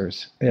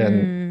answers.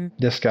 And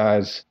this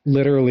guy's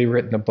literally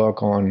written a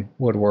book on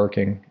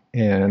woodworking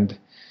and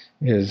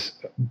has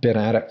been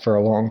at it for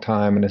a long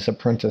time and is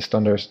apprenticed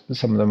under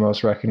some of the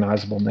most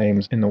recognizable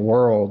names in the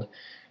world.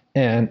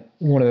 And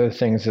one of the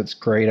things that's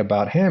great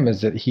about him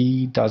is that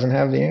he doesn't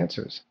have the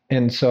answers.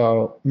 And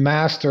so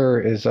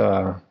master is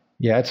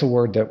it's a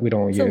word that we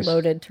don't use. It's a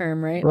loaded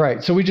term, right?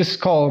 Right. So we just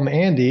call him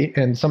Andy,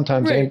 and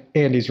sometimes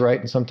Andy's right,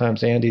 and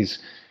sometimes Andy's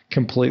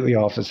completely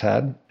off his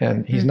head,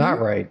 and he's not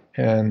right.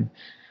 And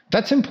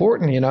that's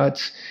important. You know,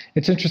 it's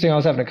interesting. I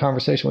was having a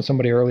conversation with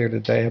somebody earlier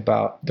today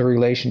about the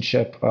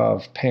relationship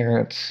of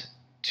parents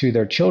to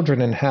their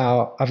children and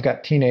how I've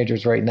got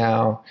teenagers right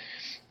now.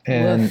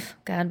 And Woof.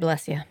 God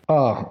bless you.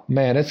 Oh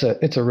man, it's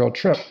a real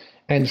trip.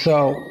 And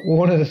so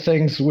one of the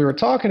things we were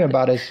talking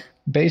about is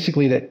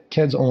basically that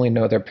kids only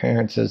know their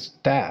parents as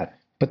dad,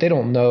 but they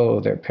don't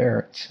know their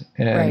parents.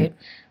 And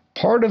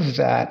part of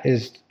that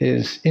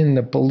is in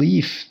the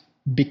belief,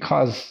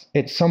 because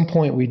at some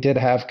point we did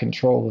have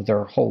control of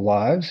their whole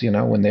lives, you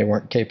know, when they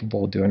weren't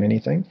capable of doing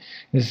anything,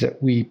 is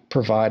that we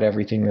provide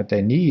everything that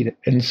they need.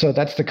 And so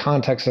that's the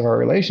context of our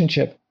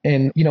relationship.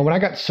 And, you know, when I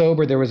got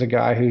sober, there was a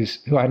guy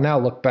who I now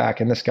look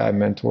back, and this guy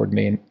mentored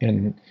me,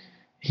 and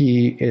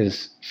he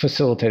is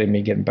facilitating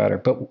me getting better.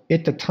 But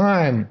at the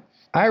time,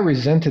 I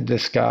resented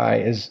this guy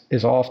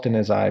as often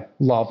as I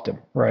loved him,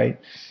 right?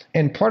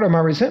 And part of my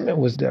resentment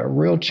was the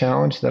real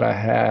challenge that I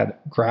had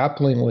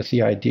grappling with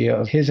the idea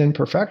of his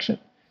imperfection.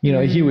 You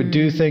know, he would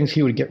do things,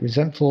 he would get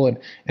resentful.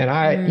 And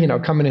I, you know,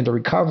 coming into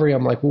recovery,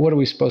 I'm like, well, what are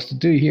we supposed to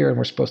do here? And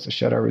we're supposed to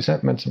shed our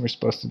resentments, and we're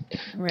supposed to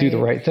do the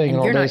right thing.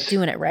 And you're not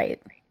doing it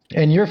right.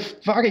 And you're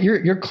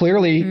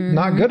clearly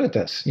not good at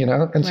this, you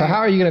know? And so how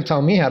are you going to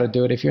tell me how to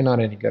do it if you're not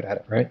any good at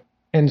it, right?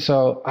 And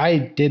so I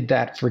did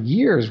that for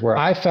years, where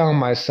I found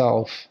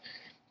myself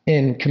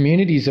in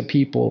communities of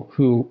people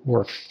who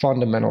were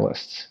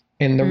fundamentalists.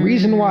 And the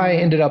reason why I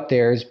ended up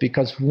there is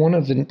because one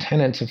of the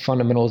tenets of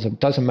fundamentalism,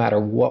 doesn't matter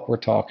what we're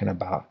talking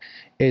about,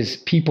 is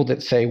people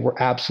that say we're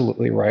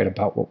absolutely right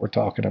about what we're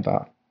talking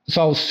about.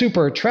 So I was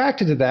super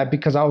attracted to that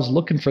because I was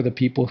looking for the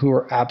people who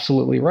are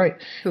absolutely right.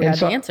 Who had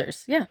the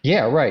answers. Yeah.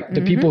 Yeah, right.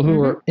 The people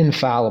who are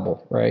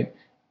infallible, right?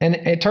 And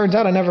it turns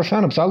out I never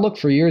found them. So I looked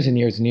for years and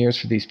years and years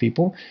for these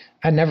people.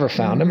 I never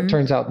found them. It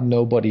turns out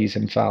nobody's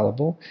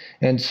infallible.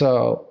 And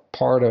so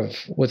part of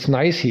what's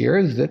nice here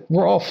is that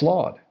we're all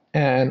flawed.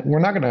 And we're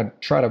not going to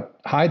try to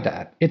hide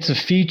that. It's a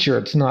feature.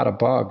 It's not a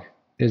bug,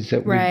 is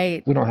that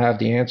we don't have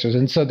the answers.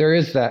 And so there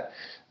is that,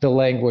 the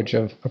language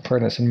of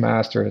apprentice and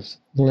master is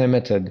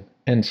limited.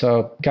 And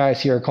so guys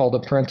here are called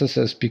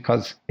apprentices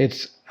because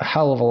it's a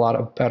hell of a lot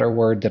of better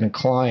word than a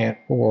client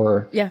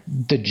or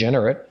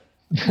degenerate.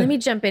 Let me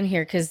jump in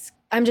here because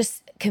I'm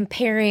just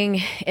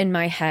comparing in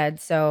my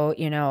head. So,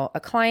 you know, a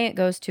client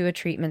goes to a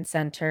treatment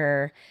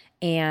center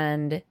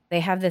and they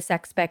have this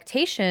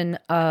expectation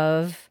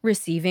of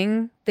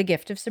receiving the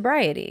gift of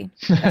sobriety,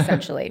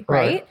 essentially,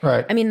 right?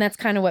 Right. I mean, that's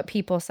kind of what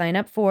people sign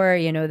up for.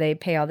 You know, they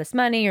pay all this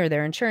money or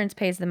their insurance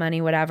pays the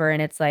money, whatever.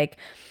 And it's like,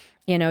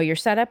 you know, you're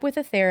set up with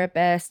a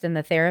therapist and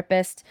the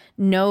therapist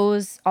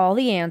knows all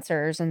the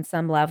answers in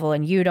some level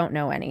and you don't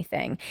know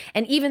anything.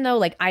 And even though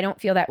like I don't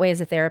feel that way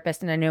as a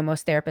therapist and I know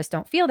most therapists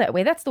don't feel that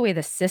way, that's the way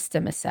the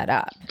system is set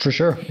up. For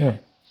sure. Yeah.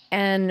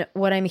 And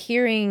what I'm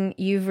hearing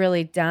you've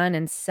really done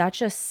in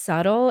such a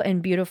subtle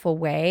and beautiful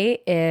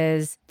way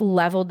is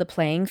leveled the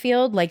playing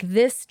field. Like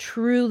this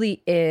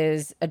truly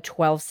is a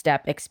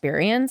 12-step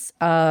experience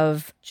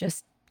of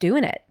just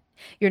doing it.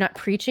 You're not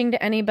preaching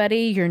to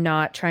anybody. You're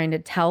not trying to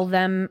tell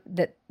them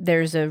that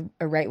there's a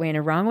right way and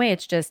a wrong way.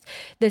 It's just,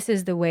 this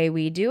is the way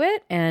we do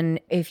it. And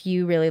if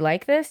you really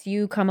like this,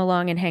 you come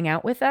along and hang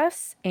out with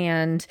us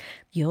and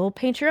you'll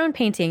paint your own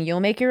painting.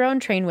 You'll make your own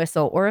train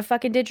whistle or a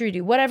fucking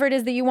didgeridoo, whatever it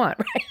is that you want.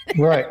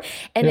 Right. Right.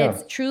 And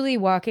it's truly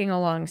walking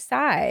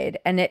alongside.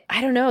 And I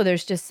don't know,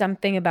 there's just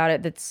something about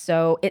it that's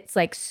it's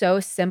like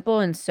so simple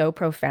and so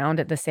profound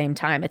at the same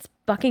time. It's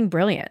fucking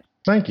brilliant.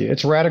 Thank you.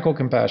 It's radical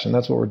compassion.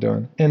 That's what we're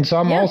doing. And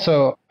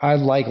so I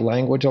like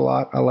language a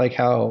lot. I like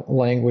how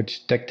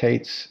language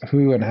dictates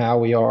who and how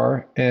we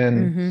are.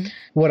 And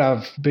what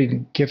I've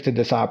been gifted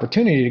this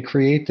opportunity to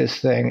create this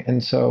thing.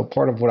 And so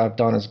part of what I've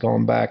done is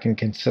gone back and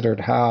considered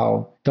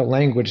how the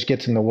language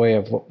gets in the way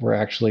of what we're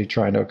actually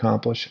trying to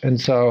accomplish. And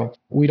so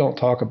we don't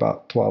talk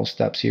about 12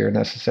 steps here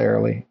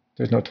necessarily.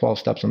 There's no 12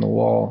 steps on the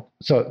wall.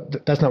 So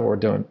that's not what we're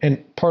doing.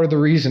 And part of the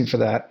reason for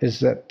that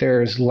is that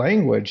there's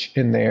language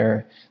in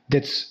there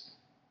that's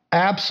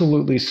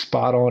absolutely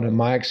spot on in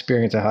my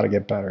experience of how to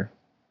get better.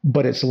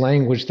 But it's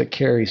language that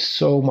carries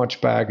so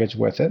much baggage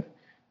with it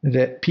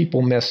that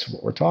people miss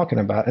what we're talking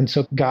about. And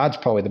so God's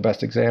probably the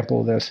best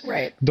example of this.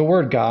 Right. The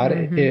word God,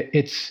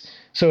 it's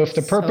so if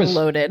the purpose so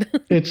loaded.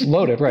 It's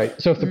loaded, right?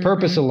 So if the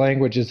purpose of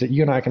language is that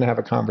you and I can have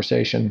a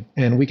conversation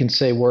and we can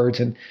say words,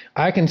 and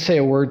I can say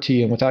a word to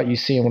you, and without you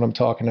seeing what I'm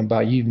talking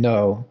about, you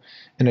know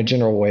in a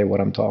general way what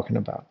I'm talking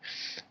about.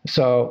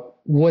 So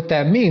what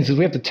that means is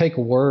we have to take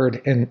a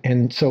word,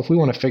 and so if we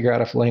want to figure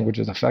out if language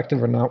is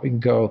effective or not, we can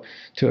go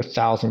to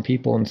 1,000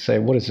 people and say,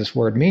 what does this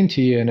word mean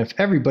to you? And if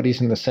everybody's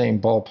in the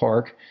same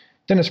ballpark,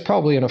 then it's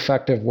probably an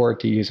effective word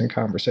to use in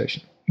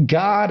conversation.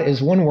 God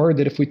is one word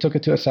that if we took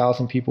it to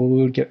 1,000 people,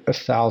 we would get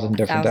 1,000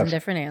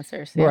 different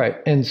answers. Yeah. Right.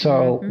 And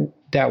so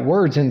that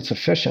word's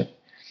insufficient.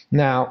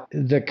 Now,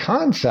 the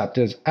concept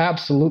is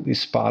absolutely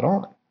spot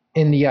on.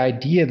 In the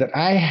idea that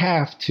I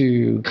have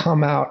to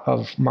come out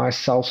of my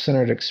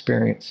self-centered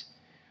experience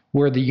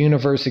where the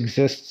universe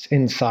exists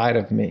inside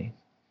of me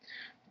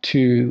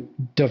to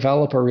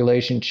develop a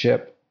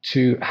relationship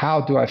to how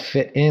do I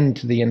fit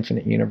into the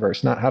infinite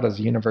universe, not how does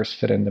the universe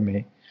fit into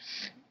me.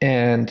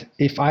 And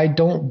if I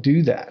don't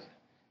do that,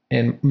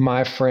 and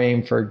my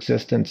frame for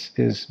existence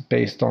is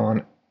based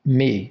on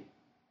me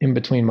in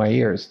between my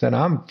ears, then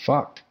I'm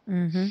fucked.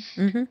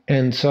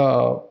 And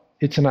so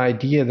it's an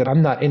idea that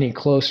I'm not any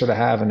closer to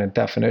having a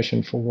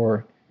definition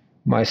for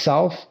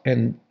myself.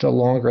 And the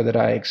longer that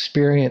I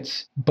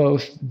experience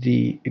both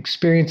the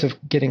experience of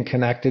getting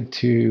connected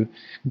to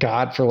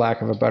God, for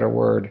lack of a better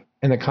word,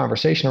 and the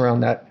conversation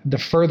around that, the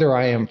further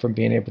I am from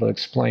being able to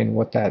explain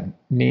what that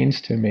means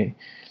to me.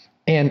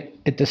 And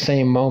at the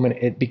same moment,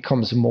 it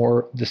becomes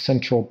more the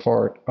central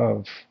part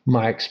of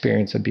my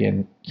experience of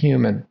being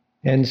human.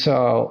 And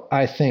so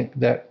I think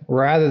that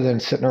rather than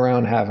sitting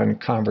around having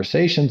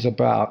conversations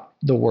about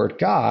the word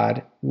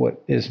God,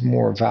 what is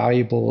more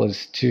valuable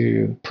is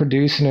to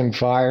produce an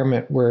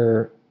environment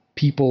where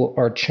people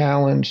are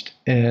challenged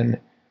and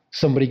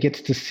somebody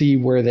gets to see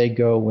where they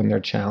go when they're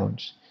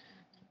challenged.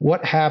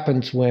 What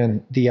happens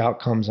when the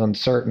outcome's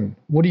uncertain?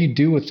 What do you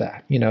do with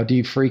that? Do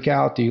you freak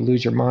out? Do you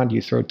lose your mind? Do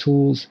you throw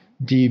tools?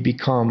 Do you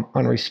become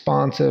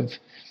unresponsive?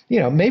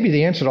 Maybe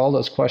the answer to all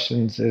those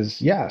questions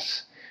is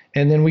yes.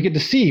 And then we get to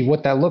see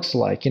what that looks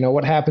like.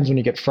 What happens when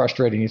you get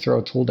frustrated and you throw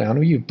a tool down?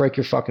 Well, you break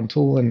your fucking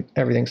tool and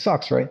everything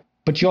sucks, right?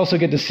 But you also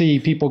get to see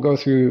people go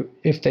through,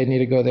 if they need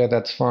to go there,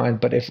 that's fine.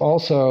 But if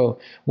also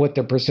what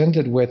they're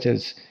presented with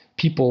is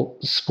people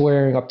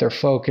squaring up their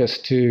focus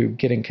to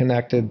getting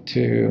connected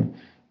to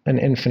an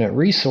infinite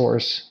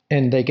resource,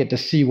 and they get to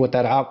see what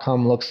that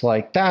outcome looks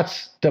like,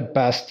 that's the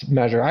best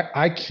measure.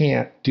 I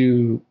can't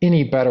do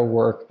any better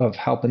work of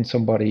helping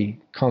somebody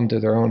come to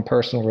their own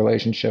personal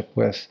relationship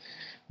with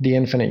the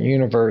infinite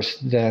universe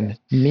than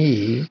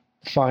me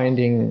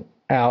finding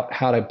out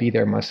how to be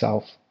there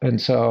myself. And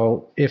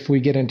so if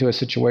we get into a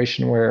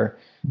situation where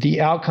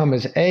the outcome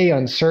is A,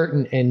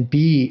 uncertain, and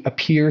B,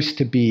 appears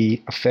to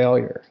be a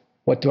failure,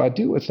 what do I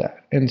do with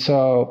that? And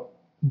so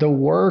the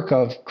work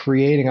of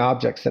creating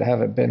objects that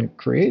haven't been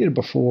created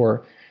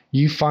before,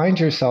 you find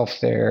yourself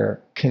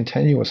there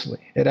continuously.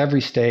 At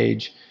every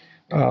stage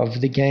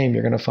of the game,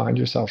 you're going to find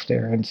yourself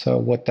there. And so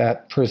what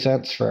that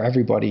presents for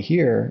everybody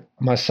here,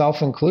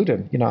 myself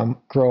included, I'm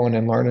growing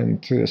and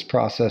learning through this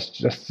process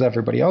just as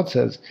everybody else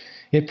is.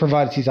 It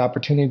provides these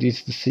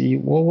opportunities to see,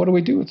 well, what do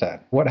we do with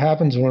that? What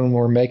happens when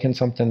we're making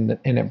something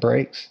and it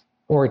breaks?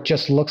 Or it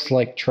just looks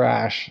like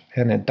trash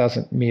and it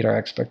doesn't meet our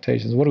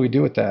expectations? What do we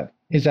do with that?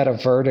 Is that a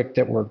verdict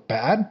that we're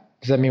bad?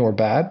 Does that mean we're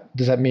bad?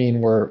 Does that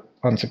mean we're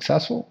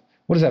unsuccessful?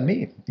 What does that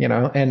mean?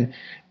 And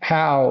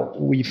how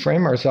we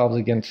frame ourselves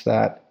against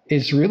that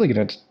is really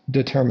going to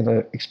determine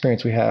the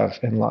experience we have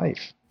in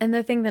life. And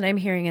the thing that I'm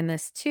hearing in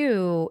this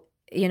too,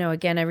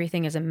 again,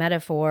 everything is a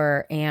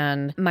metaphor.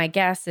 And my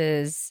guess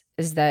is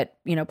that,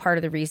 part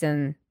of the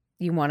reason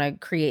you want to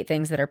create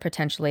things that are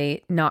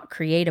potentially not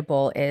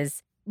creatable,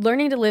 is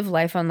learning to live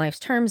life on life's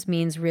terms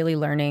means really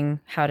learning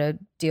how to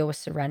deal with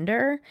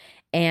surrender.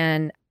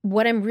 And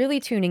what I'm really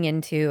tuning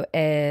into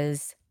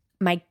is,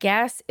 my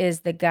guess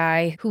is the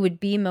guy who would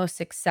be most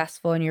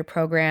successful in your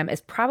program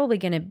is probably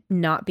going to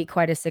not be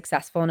quite as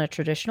successful in a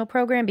traditional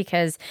program,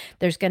 because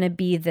there's going to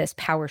be this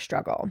power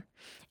struggle.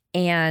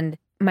 And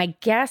my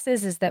guess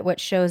is that what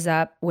shows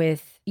up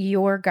with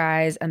your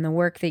guys and the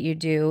work that you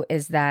do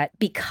is that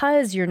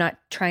because you're not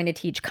trying to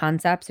teach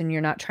concepts and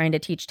you're not trying to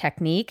teach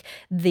technique,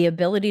 the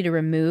ability to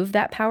remove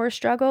that power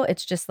struggle,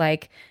 it's just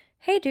like,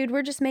 hey, dude,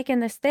 we're just making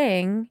this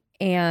thing.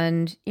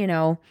 And, you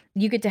know,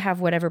 you get to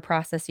have whatever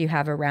process you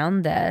have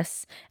around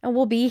this. And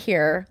we'll be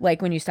here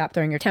like when you stop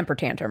throwing your temper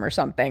tantrum or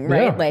something,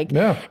 right?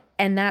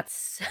 And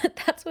that's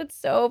what's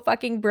so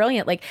fucking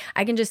brilliant. Like,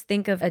 I can just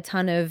think of a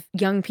ton of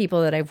young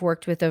people that I've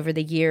worked with over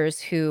the years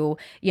who,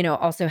 you know,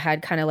 also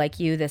had kind of like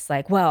you, this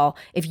like, well,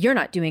 if you're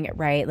not doing it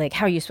right, like,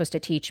 how are you supposed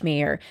to teach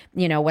me? Or,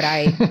 you know,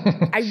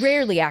 I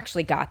rarely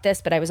actually got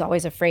this, but I was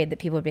always afraid that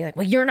people would be like,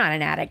 well, you're not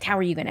an addict. How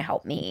are you going to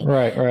help me?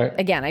 Right.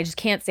 Again, I just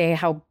can't say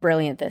how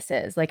brilliant this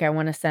is. Like, I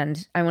want to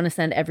send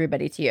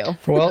everybody to you.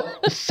 Well,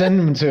 send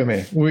them to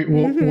me.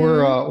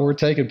 We're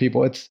taking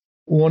people. It's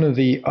one of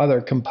the other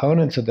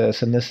components of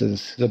this, and this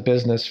is the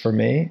business for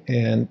me,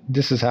 and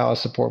this is how I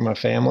support my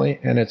family,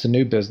 and it's a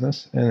new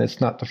business, and it's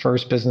not the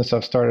first business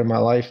I've started in my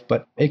life,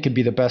 but it could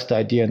be the best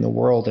idea in the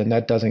world, and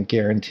that doesn't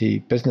guarantee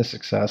business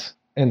success.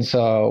 And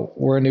so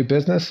we're a new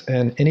business,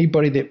 and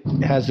anybody that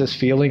has this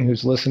feeling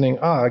who's listening,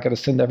 I got to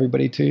send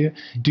everybody to you,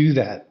 do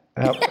that.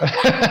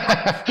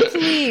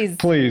 Please.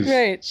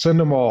 Right. Send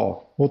them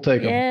all. We'll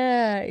take them.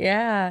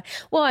 Yeah.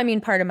 Well, I mean,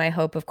 part of my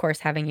hope, of course,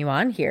 having you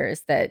on here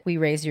is that we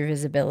raise your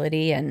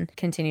visibility and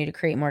continue to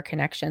create more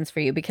connections for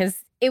you,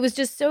 because it was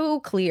just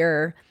so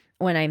clear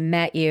when I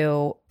met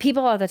you.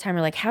 People all the time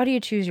are like, how do you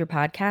choose your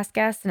podcast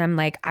guests? And I'm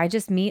like, I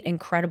just meet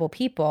incredible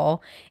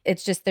people.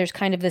 It's just, there's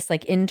kind of this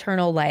like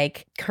internal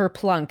like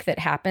kerplunk that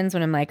happens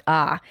when I'm like,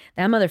 that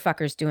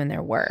motherfucker's doing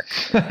their work.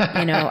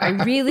 You know, I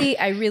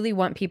really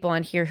want people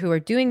on here who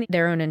are doing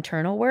their own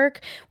internal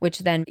work, which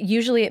then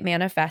usually it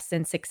manifests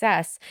in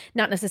success,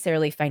 not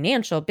necessarily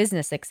financial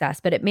business success,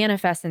 but it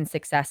manifests in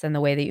success in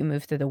the way that you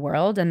move through the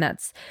world. And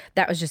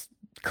that was just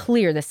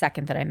clear the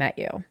second that I met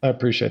you. I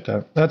appreciate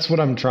that. That's what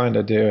I'm trying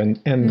to do.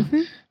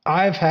 And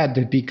I've had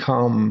to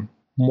become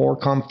more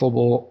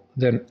comfortable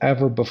than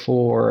ever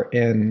before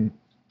in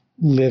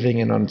living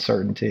in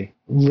uncertainty,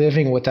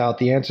 living without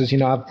the answers. You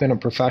know, I've been a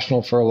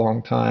professional for a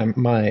long time.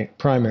 My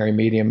primary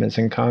medium is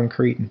in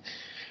concrete, and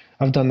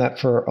I've done that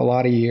for a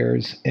lot of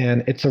years,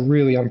 and it's a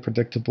really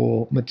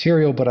unpredictable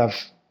material, but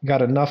I've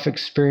got enough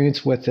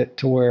experience with it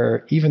to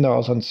where even though I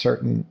was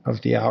uncertain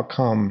of the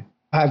outcome,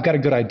 I've got a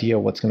good idea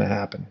what's going to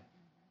happen.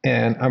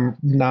 And I'm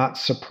not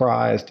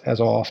surprised as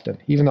often,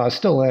 even though I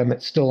still am,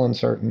 it's still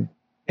uncertain.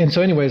 And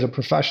so anyway, as a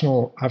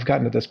professional, I've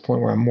gotten to this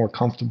point where I'm more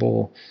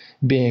comfortable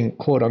being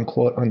quote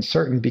unquote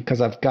uncertain,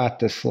 because I've got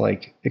this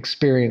like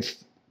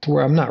experience to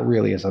where I'm not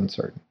really as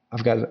uncertain.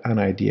 I've got an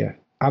idea.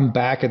 I'm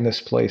back in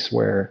this place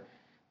where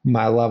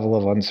my level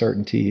of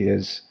uncertainty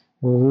is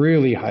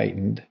really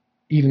heightened.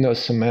 Even though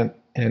cement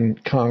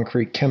and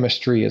concrete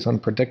chemistry is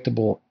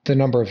unpredictable, the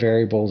number of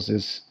variables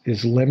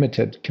is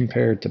limited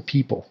compared to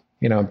people.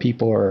 You know,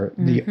 people are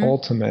the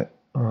ultimate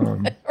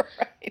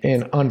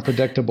and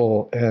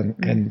unpredictable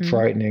and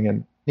frightening.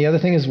 And the other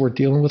thing is we're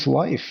dealing with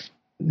life.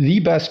 The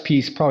best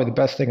piece, probably the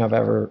best thing I've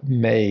ever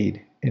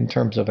made in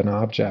terms of an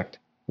object,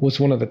 was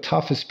one of the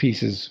toughest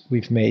pieces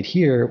we've made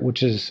here,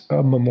 which is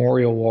a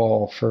memorial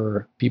wall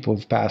for people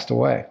who've passed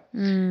away.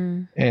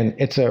 And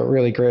it's a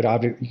really great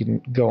object. You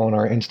can go on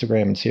our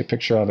Instagram and see a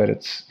picture of it.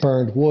 It's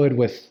burned wood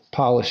with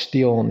polished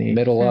steel in the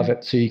middle of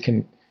it, so you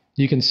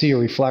can see a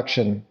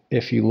reflection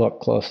if you look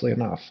closely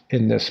enough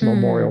in this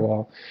memorial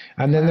wall.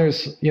 And then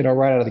there's, you know,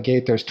 right out of the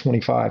gate, there's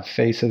 25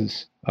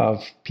 faces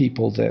of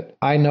people that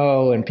I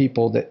know and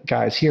people that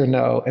guys here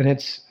know. And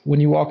it's, when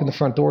you walk in the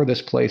front door of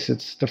this place,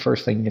 it's the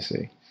first thing you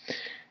see.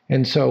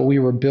 And so we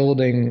were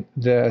building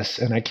this,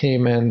 and I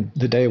came in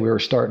the day we were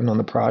starting on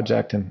the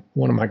project, and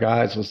one of my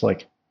guys was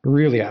like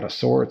really out of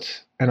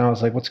sorts. And I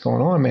was like, what's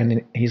going on, man?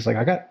 And he's like,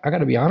 I got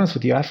to be honest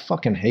with you. I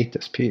fucking hate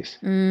this piece.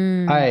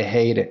 I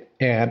hate it.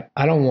 And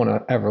I don't want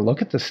to ever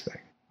look at this thing.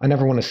 I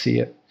never want to see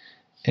it.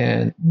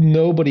 And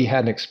nobody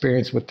had an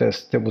experience with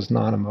this that was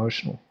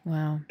non-emotional.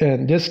 Wow.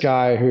 And this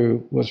guy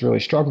who was really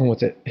struggling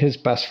with it, his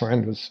best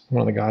friend was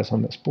one of the guys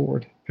on this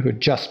board who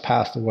had just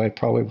passed away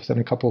probably within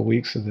a couple of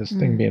weeks of this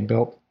thing being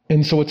built.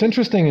 And so what's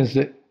interesting is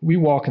that we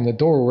walk in the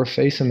door, we're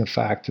facing the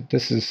fact that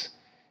this is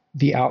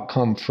the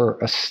outcome for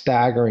a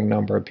staggering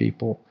number of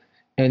people.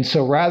 And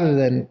so rather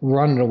than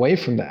running away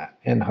from that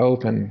and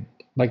hoping,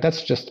 like,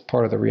 that's just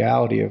part of the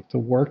reality of the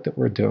work that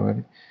we're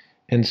doing.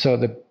 And so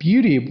the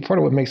beauty, part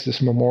of what makes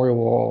this memorial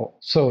wall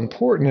so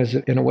important is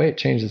that in a way it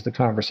changes the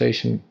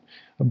conversation,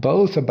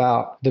 both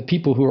about the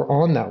people who are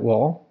on that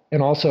wall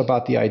and also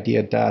about the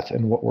idea of death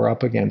and what we're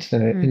up against.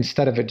 And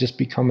instead of it just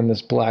becoming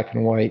this black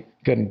and white,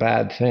 good and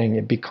bad thing,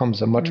 it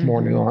becomes a much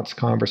more nuanced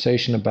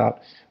conversation about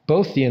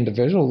both the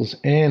individuals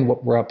and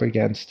what we're up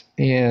against.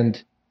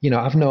 And,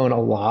 I've known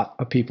a lot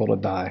of people to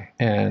die,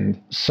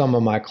 and some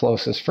of my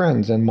closest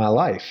friends in my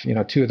life,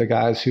 two of the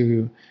guys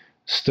who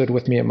stood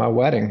with me at my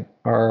wedding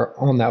are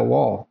on that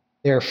wall.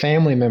 They're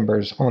family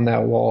members on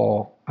that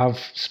wall. I've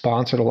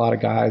sponsored a lot of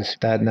guys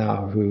dead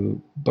now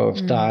who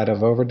both died of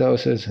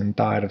overdoses and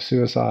died of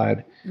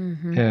suicide.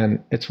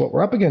 And it's what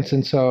we're up against.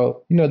 And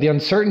so, the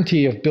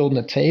uncertainty of building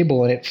a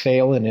table and it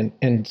failing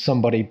and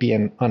somebody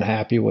being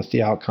unhappy with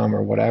the outcome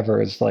or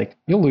whatever is like,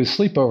 you'll lose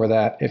sleep over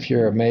that if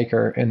you're a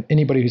maker. And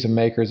anybody who's a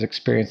maker has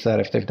experienced that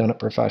if they've done it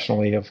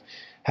professionally, of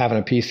having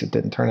a piece that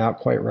didn't turn out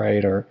quite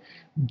right or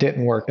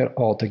didn't work at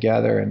all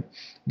together. And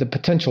the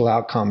potential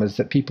outcome is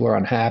that people are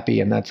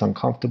unhappy, and that's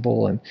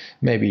uncomfortable, and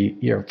maybe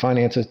your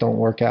finances don't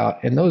work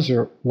out. And those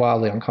are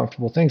wildly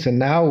uncomfortable things. And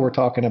now we're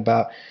talking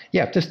about,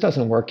 if this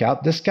doesn't work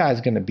out, this guy's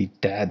going to be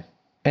dead.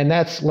 And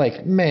that's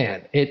like,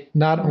 man, it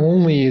not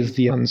only is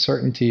the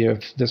uncertainty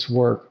of this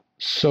work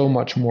so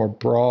much more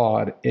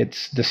broad,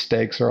 it's the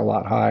stakes are a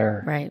lot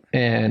higher. Right.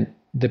 And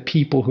the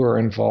people who are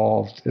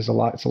involved it's a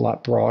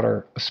lot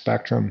broader a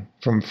spectrum,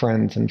 from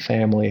friends and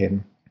family.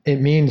 And it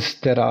means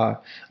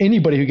that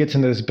anybody who gets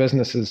into this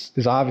business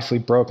is obviously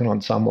broken on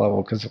some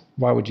level, because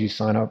why would you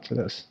sign up for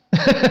this?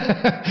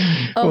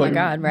 My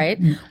God, right?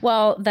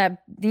 Well, that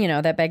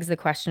begs the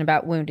question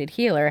about wounded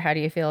healer. How do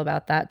you feel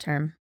about that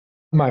term?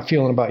 My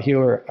feeling about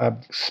healer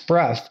I've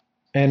expressed,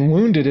 and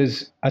wounded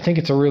I think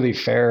it's a really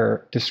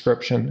fair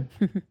description.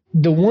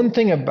 The one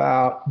thing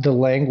about the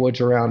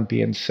language around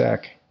being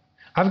sick,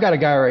 I've got a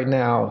guy right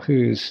now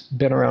who's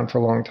been around for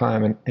a long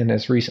time and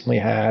has recently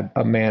had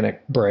a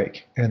manic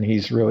break, and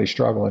he's really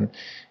struggling,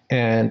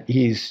 and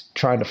he's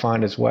trying to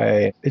find his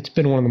way. It's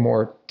been one of the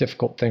more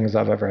difficult things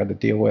I've ever had to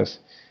deal with.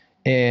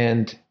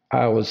 And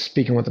I was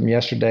speaking with him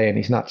yesterday, and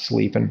he's not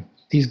sleeping.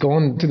 He's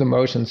going through the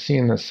motions,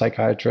 seeing the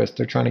psychiatrist.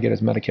 They're trying to get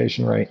his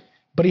medication right,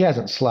 but he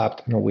hasn't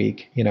slept in a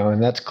week,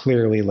 and that's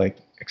clearly like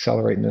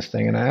accelerating this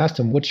thing. And I asked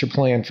him, what's your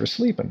plan for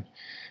sleeping?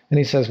 And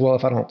he says, well,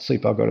 if I don't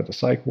sleep, I'll go to the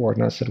psych ward.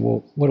 And I said,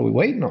 well, what are we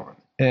waiting on?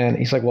 And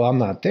he's like, well, I'm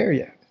not there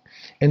yet.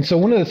 And so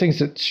one of the things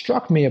that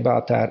struck me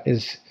about that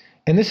is,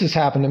 and this has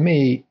happened to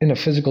me in a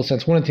physical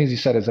sense, one of the things he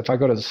said is, if I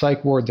go to the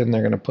psych ward, then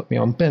they're going to put me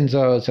on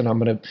benzos, and I'm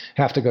going to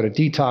have to go to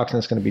detox, and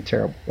it's going to be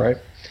terrible, right?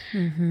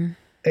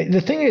 The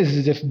thing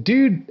is if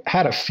dude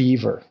had a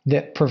fever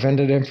that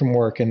prevented him from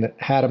work and that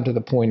had him to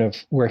the point of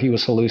where he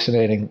was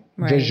hallucinating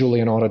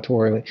visually and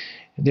auditorily,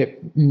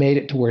 that made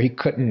it to where he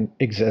couldn't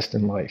exist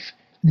in life,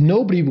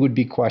 nobody would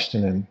be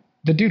questioning.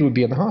 The dude would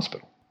be in the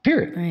hospital,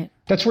 period. Right.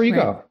 That's where you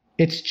go.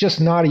 It's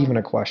just not even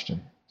a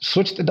question.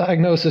 Switch the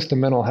diagnosis to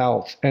mental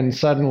health, and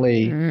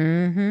suddenly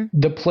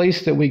the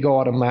place that we go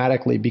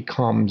automatically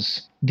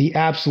becomes the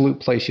absolute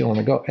place you want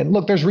to go. And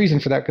look, there's reason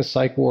for that, because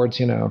psych wards,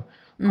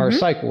 are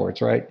psych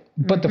wards, right?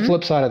 But the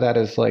flip side of that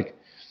is like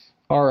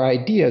our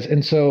ideas.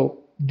 And so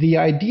the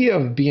idea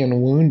of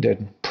being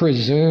wounded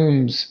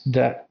presumes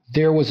that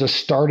there was a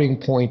starting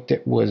point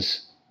that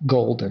was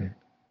golden.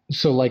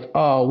 So like,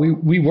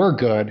 we were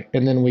good,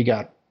 and then we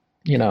got,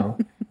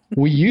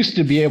 we used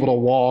to be able to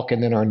walk,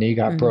 and then our knee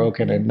got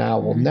broken, and now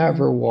we'll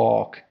never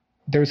walk.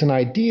 There's an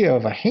idea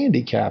of a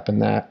handicap in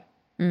that.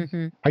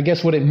 I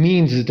guess what it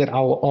means is that I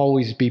will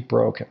always be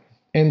broken.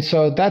 And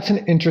so that's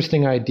an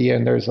interesting idea,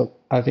 and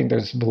I think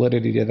there's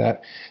validity to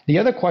that. The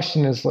other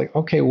question is like,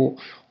 okay, well,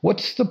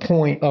 what's the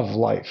point of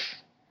life?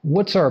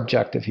 What's our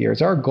objective here?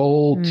 Is our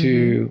goal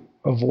to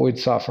avoid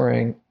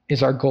suffering?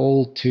 Is our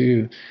goal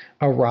to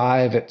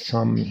arrive at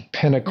some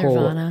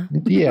pinnacle?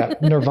 Nirvana.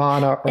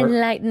 Nirvana. Or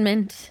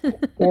enlightenment.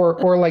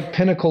 or like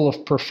pinnacle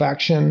of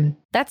perfection.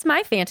 That's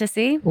my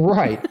fantasy.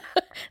 Right.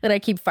 That I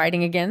keep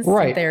fighting against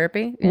in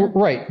therapy. Yeah.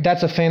 Right.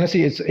 That's a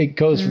fantasy. It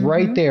goes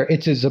right there.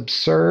 It's as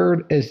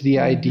absurd as the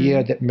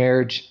idea that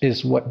marriage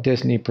is what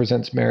Disney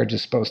presents marriage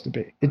is supposed to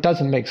be. It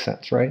doesn't make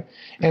sense, right?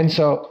 And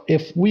so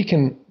if we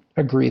can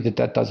agree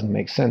that doesn't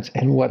make sense,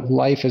 and what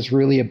life is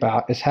really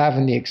about is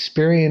having the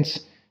experience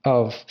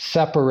of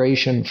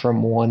separation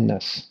from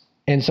oneness.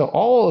 And so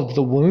all of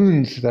the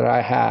wounds that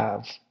I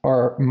have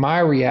are my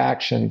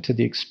reaction to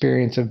the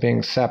experience of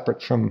being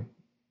separate from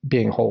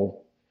being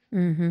whole.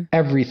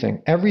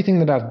 Everything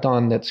that I've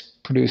done that's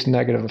produced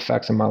negative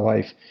effects in my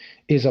life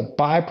is a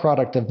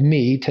byproduct of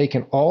me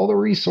taking all the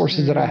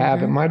resources that I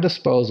have at my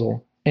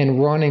disposal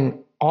and running,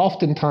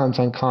 oftentimes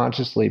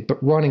unconsciously,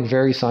 but running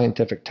very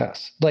scientific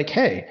tests. Like,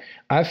 hey,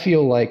 I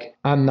feel like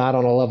I'm not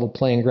on a level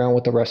playing ground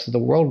with the rest of the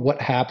world. What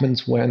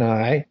happens when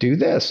I do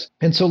this?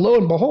 And so lo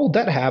and behold,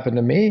 that happened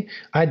to me.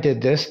 I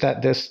did this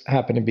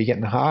happened to be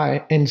getting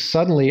high. And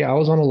suddenly I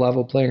was on a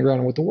level playing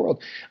ground with the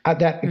world.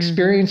 That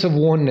experience of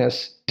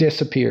oneness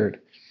disappeared.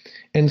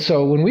 And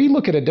so when we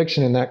look at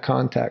addiction in that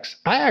context,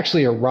 I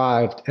actually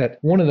arrived at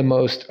one of the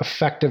most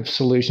effective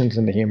solutions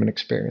in the human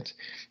experience,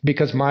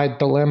 because my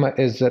dilemma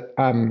is that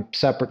I'm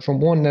separate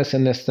from oneness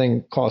and this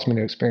thing caused me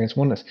to experience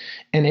oneness.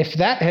 And if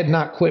that had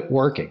not quit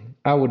working,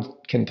 I would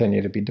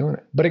continue to be doing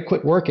it. But it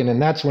quit working,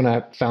 and that's when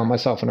I found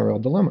myself in a real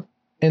dilemma.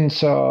 And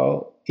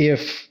so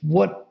if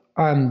what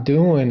I'm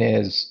doing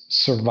is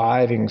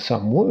surviving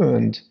some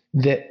wound,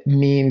 that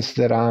means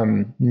that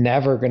I'm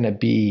never going to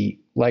be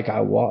like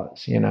I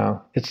was, you know?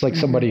 It's like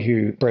somebody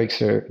who breaks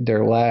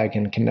their leg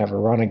and can never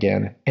run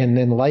again. And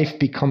then life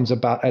becomes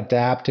about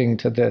adapting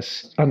to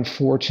this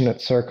unfortunate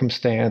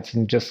circumstance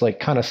and just like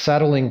kind of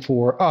settling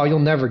for, oh, you'll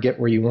never get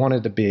where you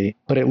wanted to be,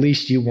 but at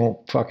least you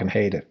won't fucking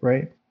hate it,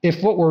 right?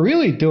 If what we're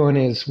really doing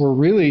is we're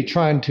really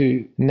trying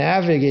to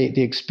navigate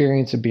the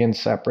experience of being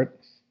separate,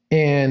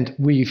 and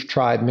we've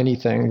tried many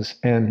things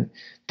and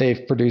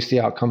they've produced the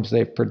outcomes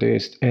they've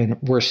produced, and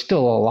we're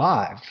still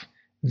alive,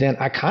 then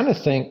I kind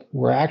of think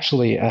we're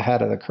actually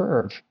ahead of the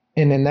curve.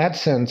 And in that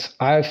sense,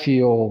 I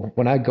feel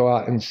when I go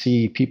out and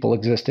see people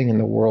existing in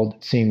the world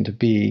that seem to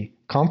be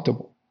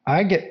comfortable,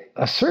 I get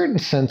a certain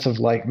sense of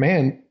like,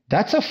 man,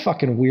 that's a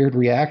fucking weird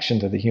reaction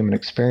to the human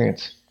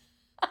experience.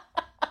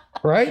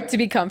 Right? To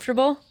be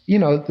comfortable? You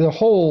know, the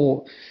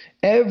whole...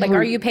 like,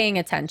 are you paying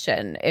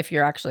attention if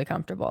you're actually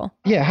comfortable?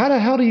 Yeah. How the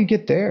hell do you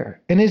get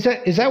there? And is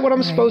that what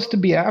I'm supposed to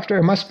be after?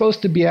 Am I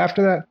supposed to be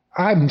after that?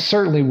 I'm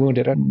certainly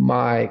wounded.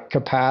 My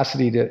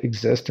capacity to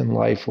exist in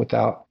life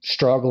without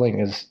struggling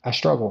is I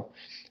struggle.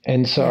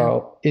 And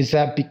so is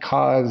that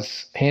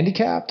because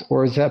handicapped,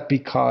 or is that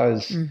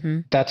because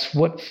that's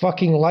what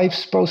fucking life's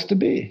supposed to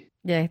be?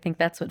 Yeah, I think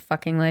that's what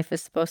fucking life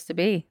is supposed to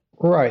be.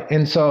 Right.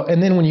 And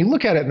then when you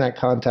look at it in that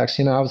context,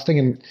 you know, I was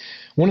thinking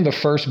one of the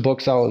first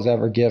books I was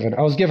ever given,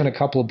 I was given a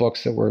couple of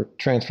books that were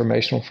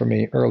transformational for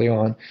me early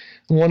on.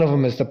 One of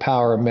them is The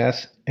Power of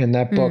Myth. And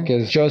that book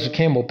is Joseph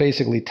Campbell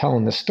basically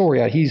telling the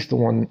story. He's the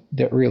one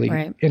that really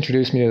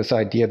introduced me to this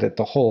idea that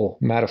the whole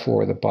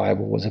metaphor of the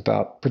Bible was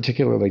about,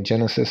 particularly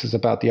Genesis, is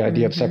about the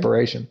idea of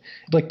separation.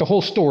 Like the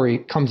whole story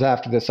comes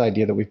after this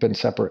idea that we've been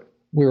separate.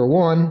 We were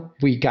one,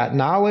 we got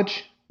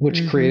knowledge,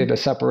 which created a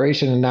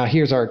separation. And now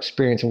here's our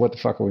experience, and what the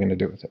fuck are we going to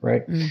do with it,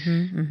 right?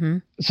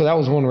 So that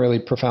was one really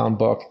profound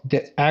book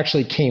that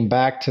actually came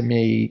back to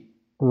me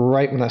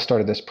right when I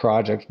started this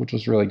project, which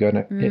was really good.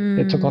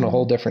 It took on a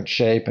whole different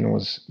shape, and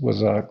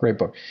was a great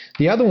book.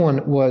 The other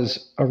one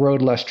was A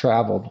Road Less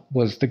Traveled,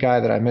 was the guy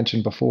that I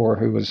mentioned before,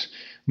 who was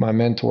my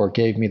mentor,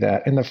 gave me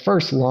that. And the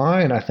first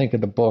line, I think,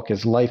 of the book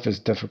is, life is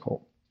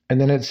difficult. And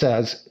then it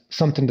says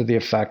something to the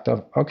effect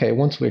of, okay,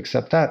 once we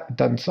accept that, it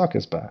doesn't suck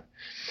as bad.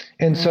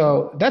 And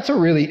so that's a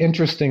really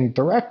interesting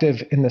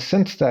directive, in the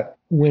sense that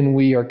when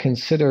we are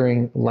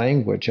considering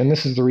language, and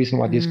this is the reason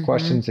why these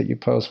questions that you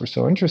posed were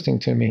so interesting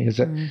to me, is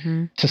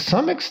that to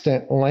some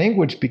extent,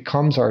 language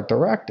becomes our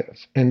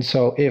directive. And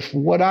so if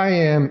what I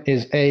am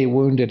is A,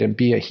 wounded, and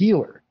B, a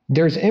healer,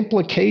 there's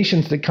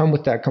implications that come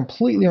with that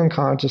completely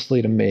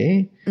unconsciously to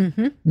me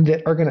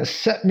that are going to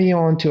set me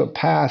onto a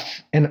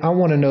path. And I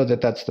want to know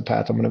that that's the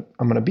path I'm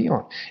going to be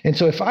on. And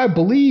so if I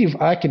believe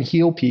I can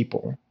heal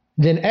people,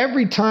 then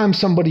every time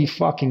somebody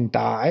fucking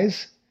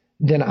dies,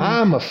 then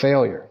I'm a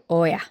failure.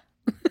 Oh, yeah.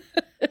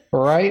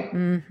 Right?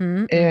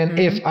 And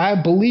if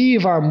I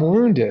believe I'm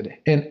wounded,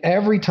 and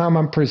every time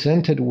I'm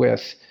presented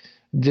with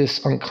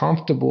this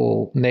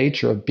uncomfortable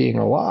nature of being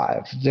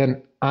alive,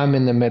 then I'm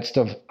in the midst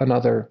of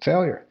another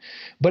failure.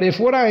 But if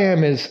what I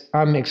am is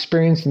I'm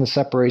experiencing the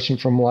separation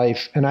from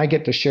life, and I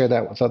get to share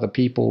that with other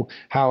people,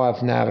 how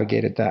I've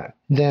navigated that,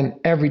 then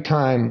every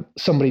time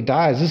somebody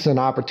dies, this is an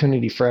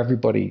opportunity for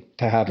everybody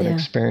to have an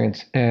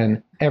experience.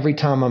 And every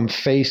time I'm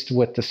faced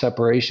with the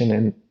separation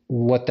and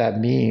what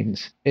that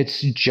means,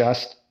 it's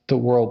just the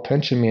world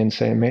pinching me and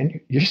saying, man,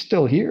 you're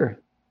still here.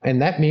 And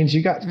that means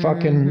you got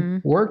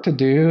fucking work to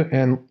do,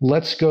 and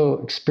let's go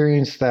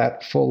experience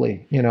that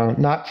fully, you know,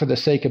 not for the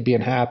sake of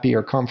being happy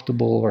or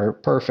comfortable or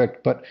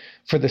perfect, but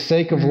for the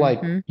sake of like,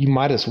 you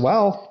might as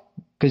well,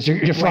 because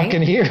you're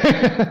fucking here.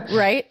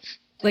 Right.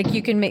 Like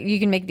you can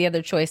make the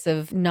other choice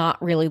of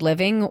not really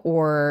living,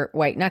 or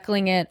white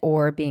knuckling it,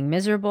 or being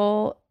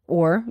miserable,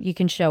 or you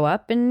can show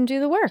up and do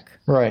the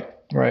work. Right.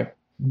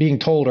 Being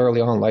told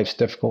early on life's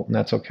difficult, and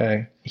that's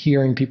okay.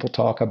 Hearing people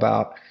talk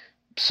about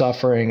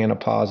suffering in a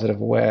positive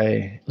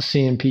way,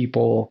 seeing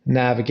people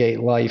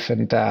navigate life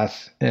and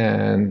death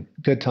and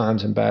good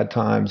times and bad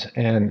times,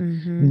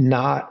 and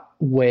not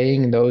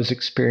weighing those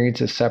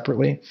experiences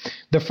separately.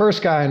 The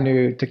first guy I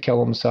knew to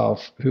kill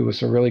himself, who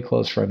was a really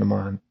close friend of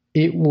mine,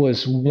 it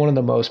was one of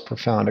the most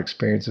profound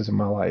experiences in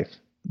my life.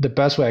 The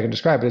best way I can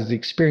describe it is the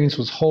experience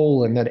was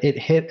whole, and that it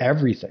hit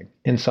everything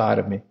inside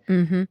of me.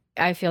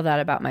 I feel that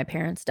about my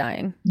parents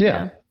dying.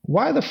 Yeah.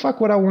 Why the fuck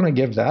would I want to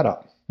give that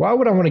up? Why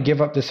would I want to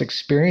give up this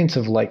experience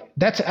of like,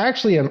 that's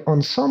actually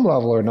on some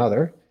level or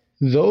another,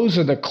 those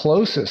are the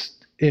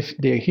closest, if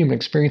the human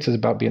experience is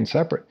about being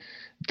separate,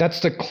 that's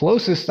the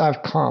closest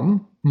I've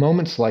come,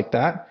 moments like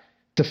that,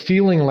 to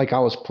feeling like I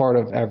was part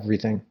of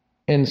everything.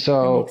 And That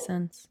so makes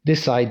sense.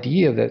 this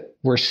idea that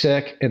we're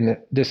sick and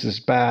that this is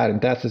bad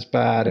and death is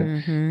bad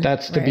and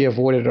that's to be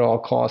avoided at all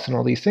costs and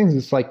all these things.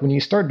 It's like when you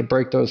start to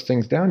break those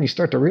things down, you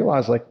start to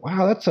realize like,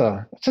 wow, that's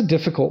a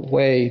difficult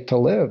way to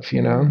live,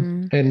 you know?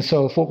 And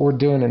so if what we're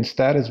doing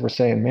instead is we're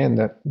saying, man,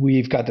 that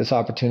we've got this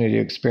opportunity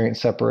to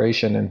experience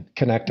separation and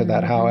connect to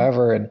that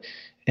however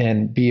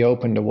and be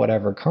open to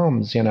whatever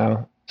comes, you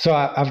know? So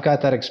I've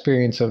got that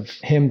experience of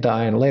him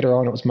dying. Later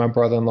on, it was my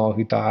brother-in-law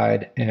who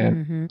died.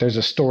 And there's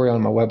a story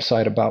on my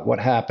website about what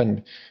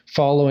happened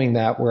following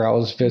that, where I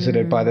was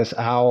visited by this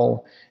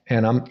owl.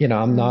 And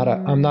I'm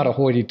not a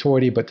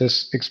hoity-toity, but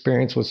this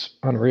experience was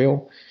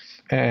unreal.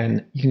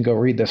 And you can go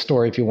read the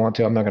story if you want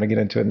to. I'm not going to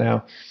get into it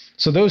now.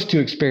 So those two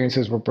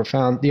experiences were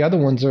profound. The other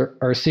ones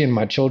are seeing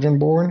my children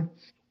born.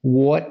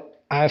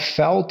 What I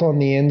felt on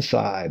the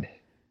inside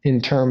in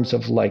terms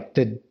of like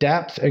the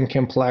depth and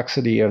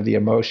complexity of the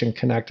emotion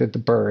connected to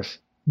birth.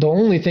 The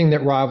only thing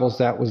that rivals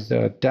that was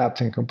the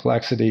depth and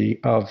complexity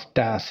of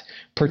death,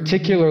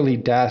 particularly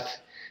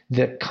death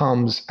that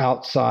comes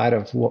outside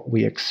of what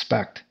we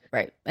expect.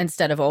 Right.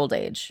 Instead of old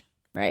age.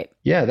 Right.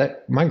 Yeah,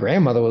 that my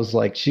grandmother was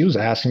like, she was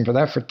asking for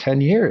that for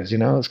 10 years, you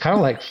know? It's kind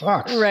of like,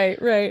 fuck.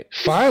 Right.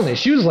 Finally,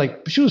 she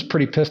was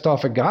pretty pissed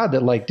off at God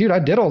that like, dude, I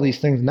did all these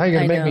things. Now you're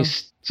going to make me.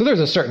 So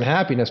there's a certain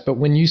happiness. But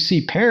when you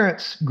see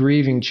parents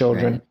grieving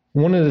children,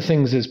 one of the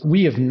things is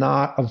we have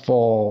not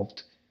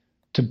evolved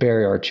to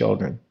bury our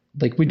children.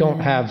 Like we don't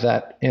have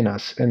that in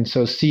us. And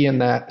so seeing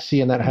that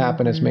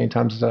happen as many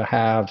times as I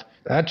have,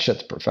 that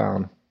shit's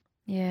profound.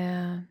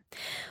 Yeah.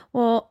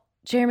 Well,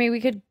 Jeremy, we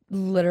could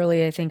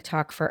literally, I think,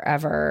 talk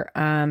forever.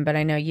 But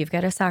I know you've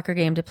got a soccer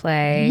game to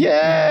play.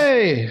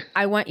 Yay!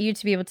 I want you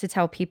to be able to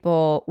tell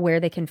people where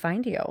they can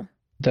find you.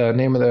 The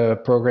name of the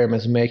program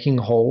is Making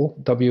Whole,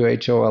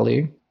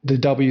 WHOLE. The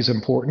W is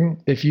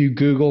important. If you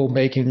Google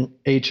Making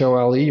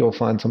HOLE, you'll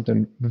find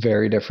something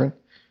very different.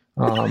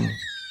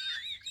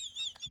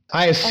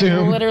 I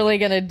assume. I'm literally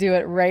going to do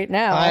it right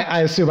now.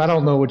 I assume. I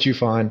don't know what you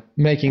find.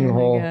 Making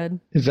Whole.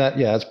 God. Is that?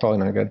 Yeah, it's probably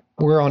not good.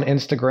 We're on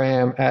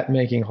Instagram at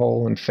Making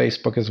Whole and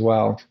Facebook as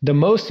well. The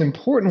most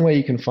important way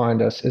you can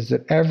find us is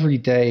that every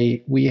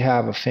day we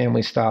have a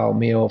family style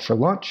meal for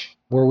lunch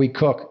where we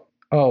cook.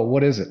 Oh,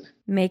 what is it?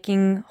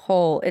 Making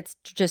Whole. It's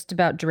just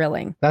about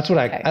drilling. That's what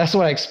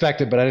I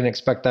expected, but I didn't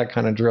expect that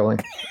kind of drilling.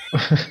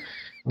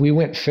 We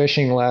went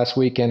fishing last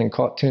weekend and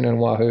caught tuna and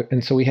wahoo.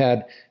 And so we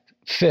had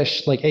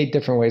fish like 8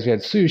 different ways. We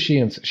had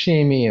sushi and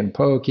sashimi and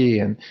poke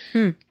and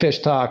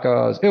fish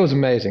tacos. It was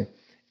amazing.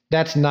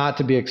 That's not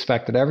to be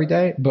expected every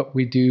day, but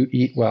we do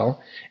eat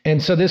well.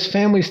 And so this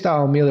family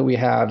style meal that we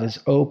have is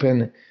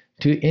open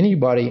to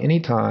anybody,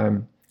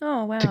 anytime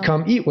to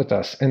come eat with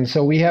us. And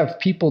so we have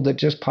people that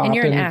just pop in. And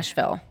you're in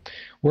Asheville.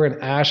 We're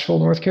in Asheville,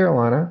 North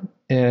Carolina,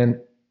 and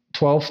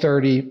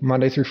 12:30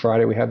 Monday through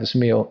Friday, we have this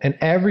meal. And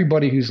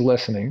everybody who's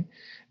listening,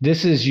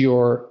 this is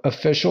your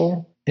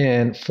official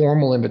and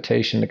formal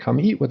invitation to come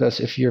eat with us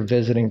if you're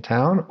visiting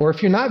town, or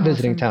if you're not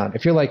visiting town.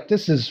 If you're like,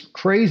 this is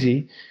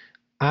crazy,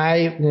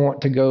 I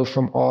want to go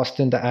from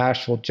Austin to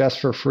Asheville just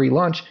for free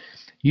lunch.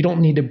 You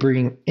don't need to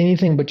bring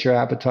anything but your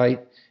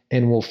appetite,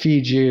 and we'll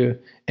feed you.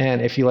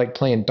 And if you like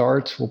playing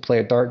darts, we'll play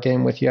a dart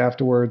game with you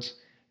afterwards.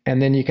 And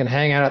then you can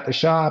hang out at the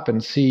shop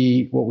and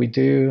see what we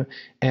do.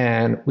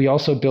 And we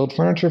also build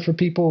furniture for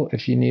people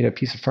if you need a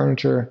piece of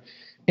furniture.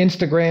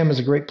 Instagram is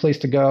a great place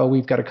to go.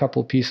 We've got a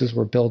couple of pieces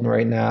we're building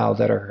right now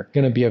that are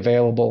going to be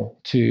available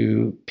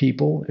to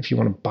people if you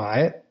want to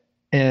buy it.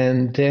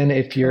 And then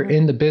if you're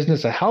in the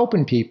business of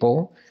helping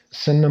people,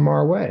 send them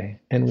our way.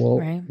 And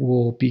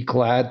we'll be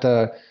glad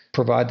to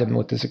provide them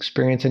with this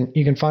experience. And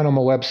you can find on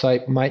my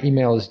website, my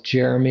email is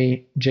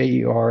Jeremy,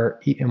 Jeremy, at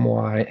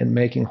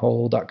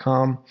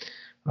makingwhole.com.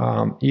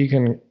 You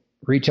can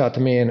reach out to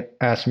me and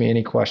ask me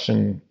any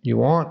question you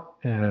want,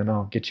 and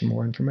I'll get you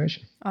more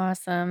information.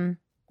 Awesome.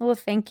 Well,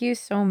 thank you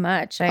so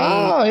much. It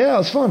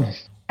was fun.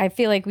 I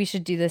feel like we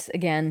should do this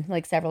again,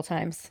 like several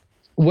times.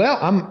 Well,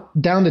 I'm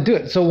down to do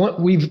it. So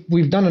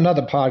we've done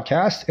another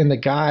podcast, and the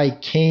guy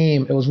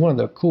came. It was one of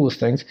the coolest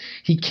things.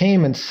 He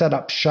came and set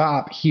up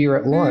shop here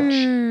at lunch,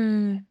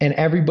 and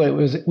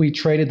everybody we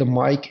traded the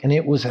mic, and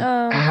it was an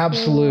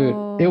absolute.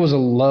 Cool. It was a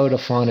load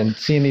of fun, and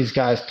seeing these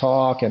guys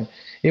talk, and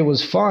it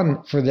was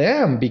fun for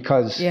them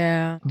because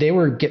they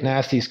were getting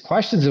asked these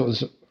questions. It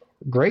was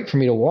great for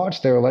me to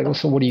watch. They were like, well,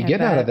 so what are you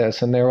getting out of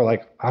this? And they were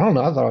like, I don't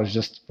know. I thought I was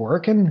just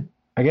working,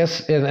 I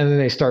guess. And then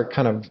they start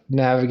kind of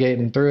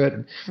navigating through it.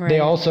 Right. They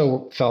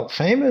also felt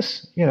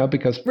famous,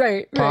 because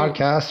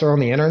podcasts are on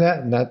the internet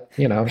and that,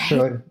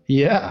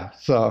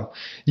 So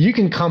you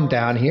can come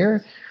down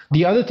here.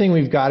 The other thing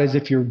we've got is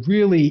if you're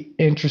really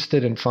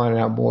interested in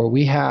finding out more,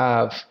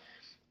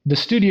 the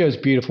studio is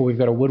beautiful. We've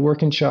got a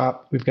woodworking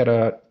shop. We've got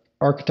a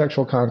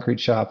architectural concrete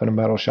shop and a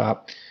metal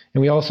shop.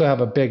 And we also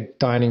have a big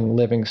dining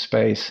living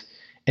space.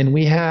 And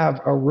we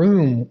have a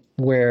room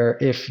where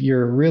if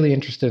you're really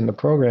interested in the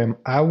program,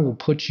 I will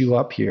put you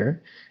up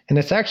here. And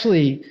it's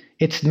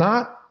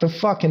not the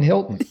fucking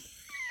Hilton,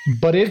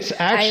 but it's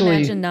actually, I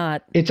imagine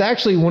not. It's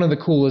actually one of the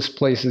coolest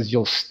places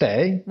you'll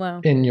stay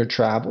in your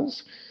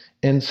travels.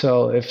 And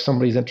so if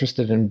somebody's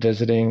interested in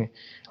visiting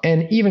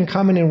and even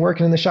coming and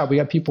working in the shop, we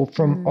got people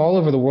from all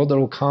over the world that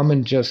will come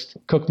and just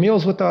cook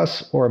meals with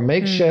us or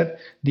make shit.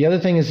 The other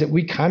thing is that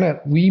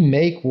we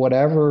make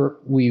whatever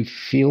we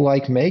feel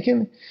like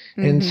making.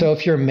 And so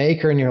if you're a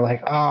maker and you're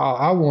like, oh,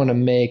 I want to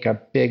make a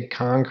big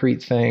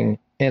concrete thing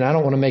and I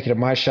don't want to make it at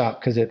my shop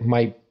because it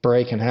might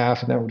break in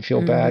half and that would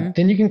feel bad,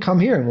 then you can come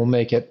here and we'll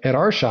make it at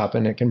our shop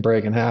and it can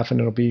break in half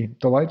and it'll be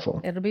delightful.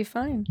 It'll be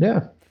fine.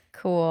 Yeah.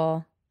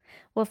 Cool.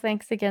 Well,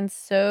 thanks again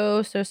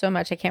so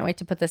much. I can't wait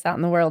to put this out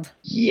in the world.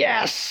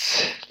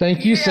 Yes.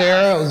 Thank you,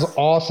 Sarah. It was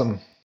awesome.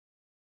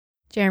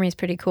 Jeremy's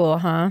pretty cool,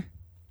 huh?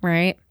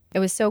 Right? It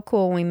was so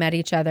cool when we met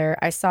each other.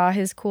 I saw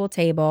his cool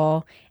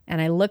table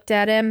and I looked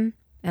at him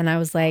and I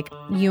was like,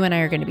 you and I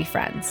are going to be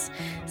friends.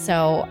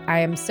 So I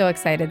am so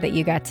excited that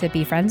you got to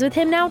be friends with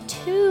him now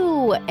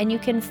too. And you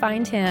can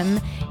find him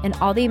in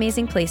all the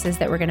amazing places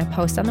that we're going to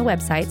post on the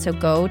website. So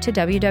go to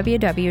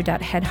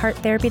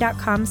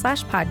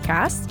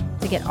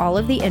www.headhearttherapy.com/podcast to get all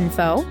of the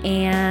info.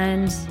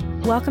 And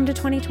welcome to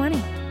 2020.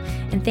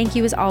 And thank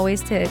you as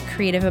always to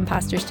Creative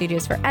Imposter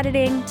Studios for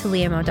editing, to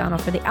Liam O'Donnell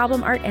for the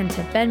album art, and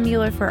to Ben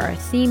Mueller for our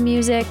theme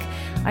music.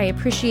 I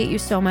appreciate you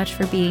so much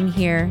for being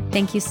here.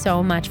 Thank you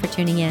so much for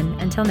tuning in.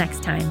 Until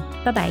next time,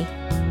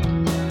 bye-bye.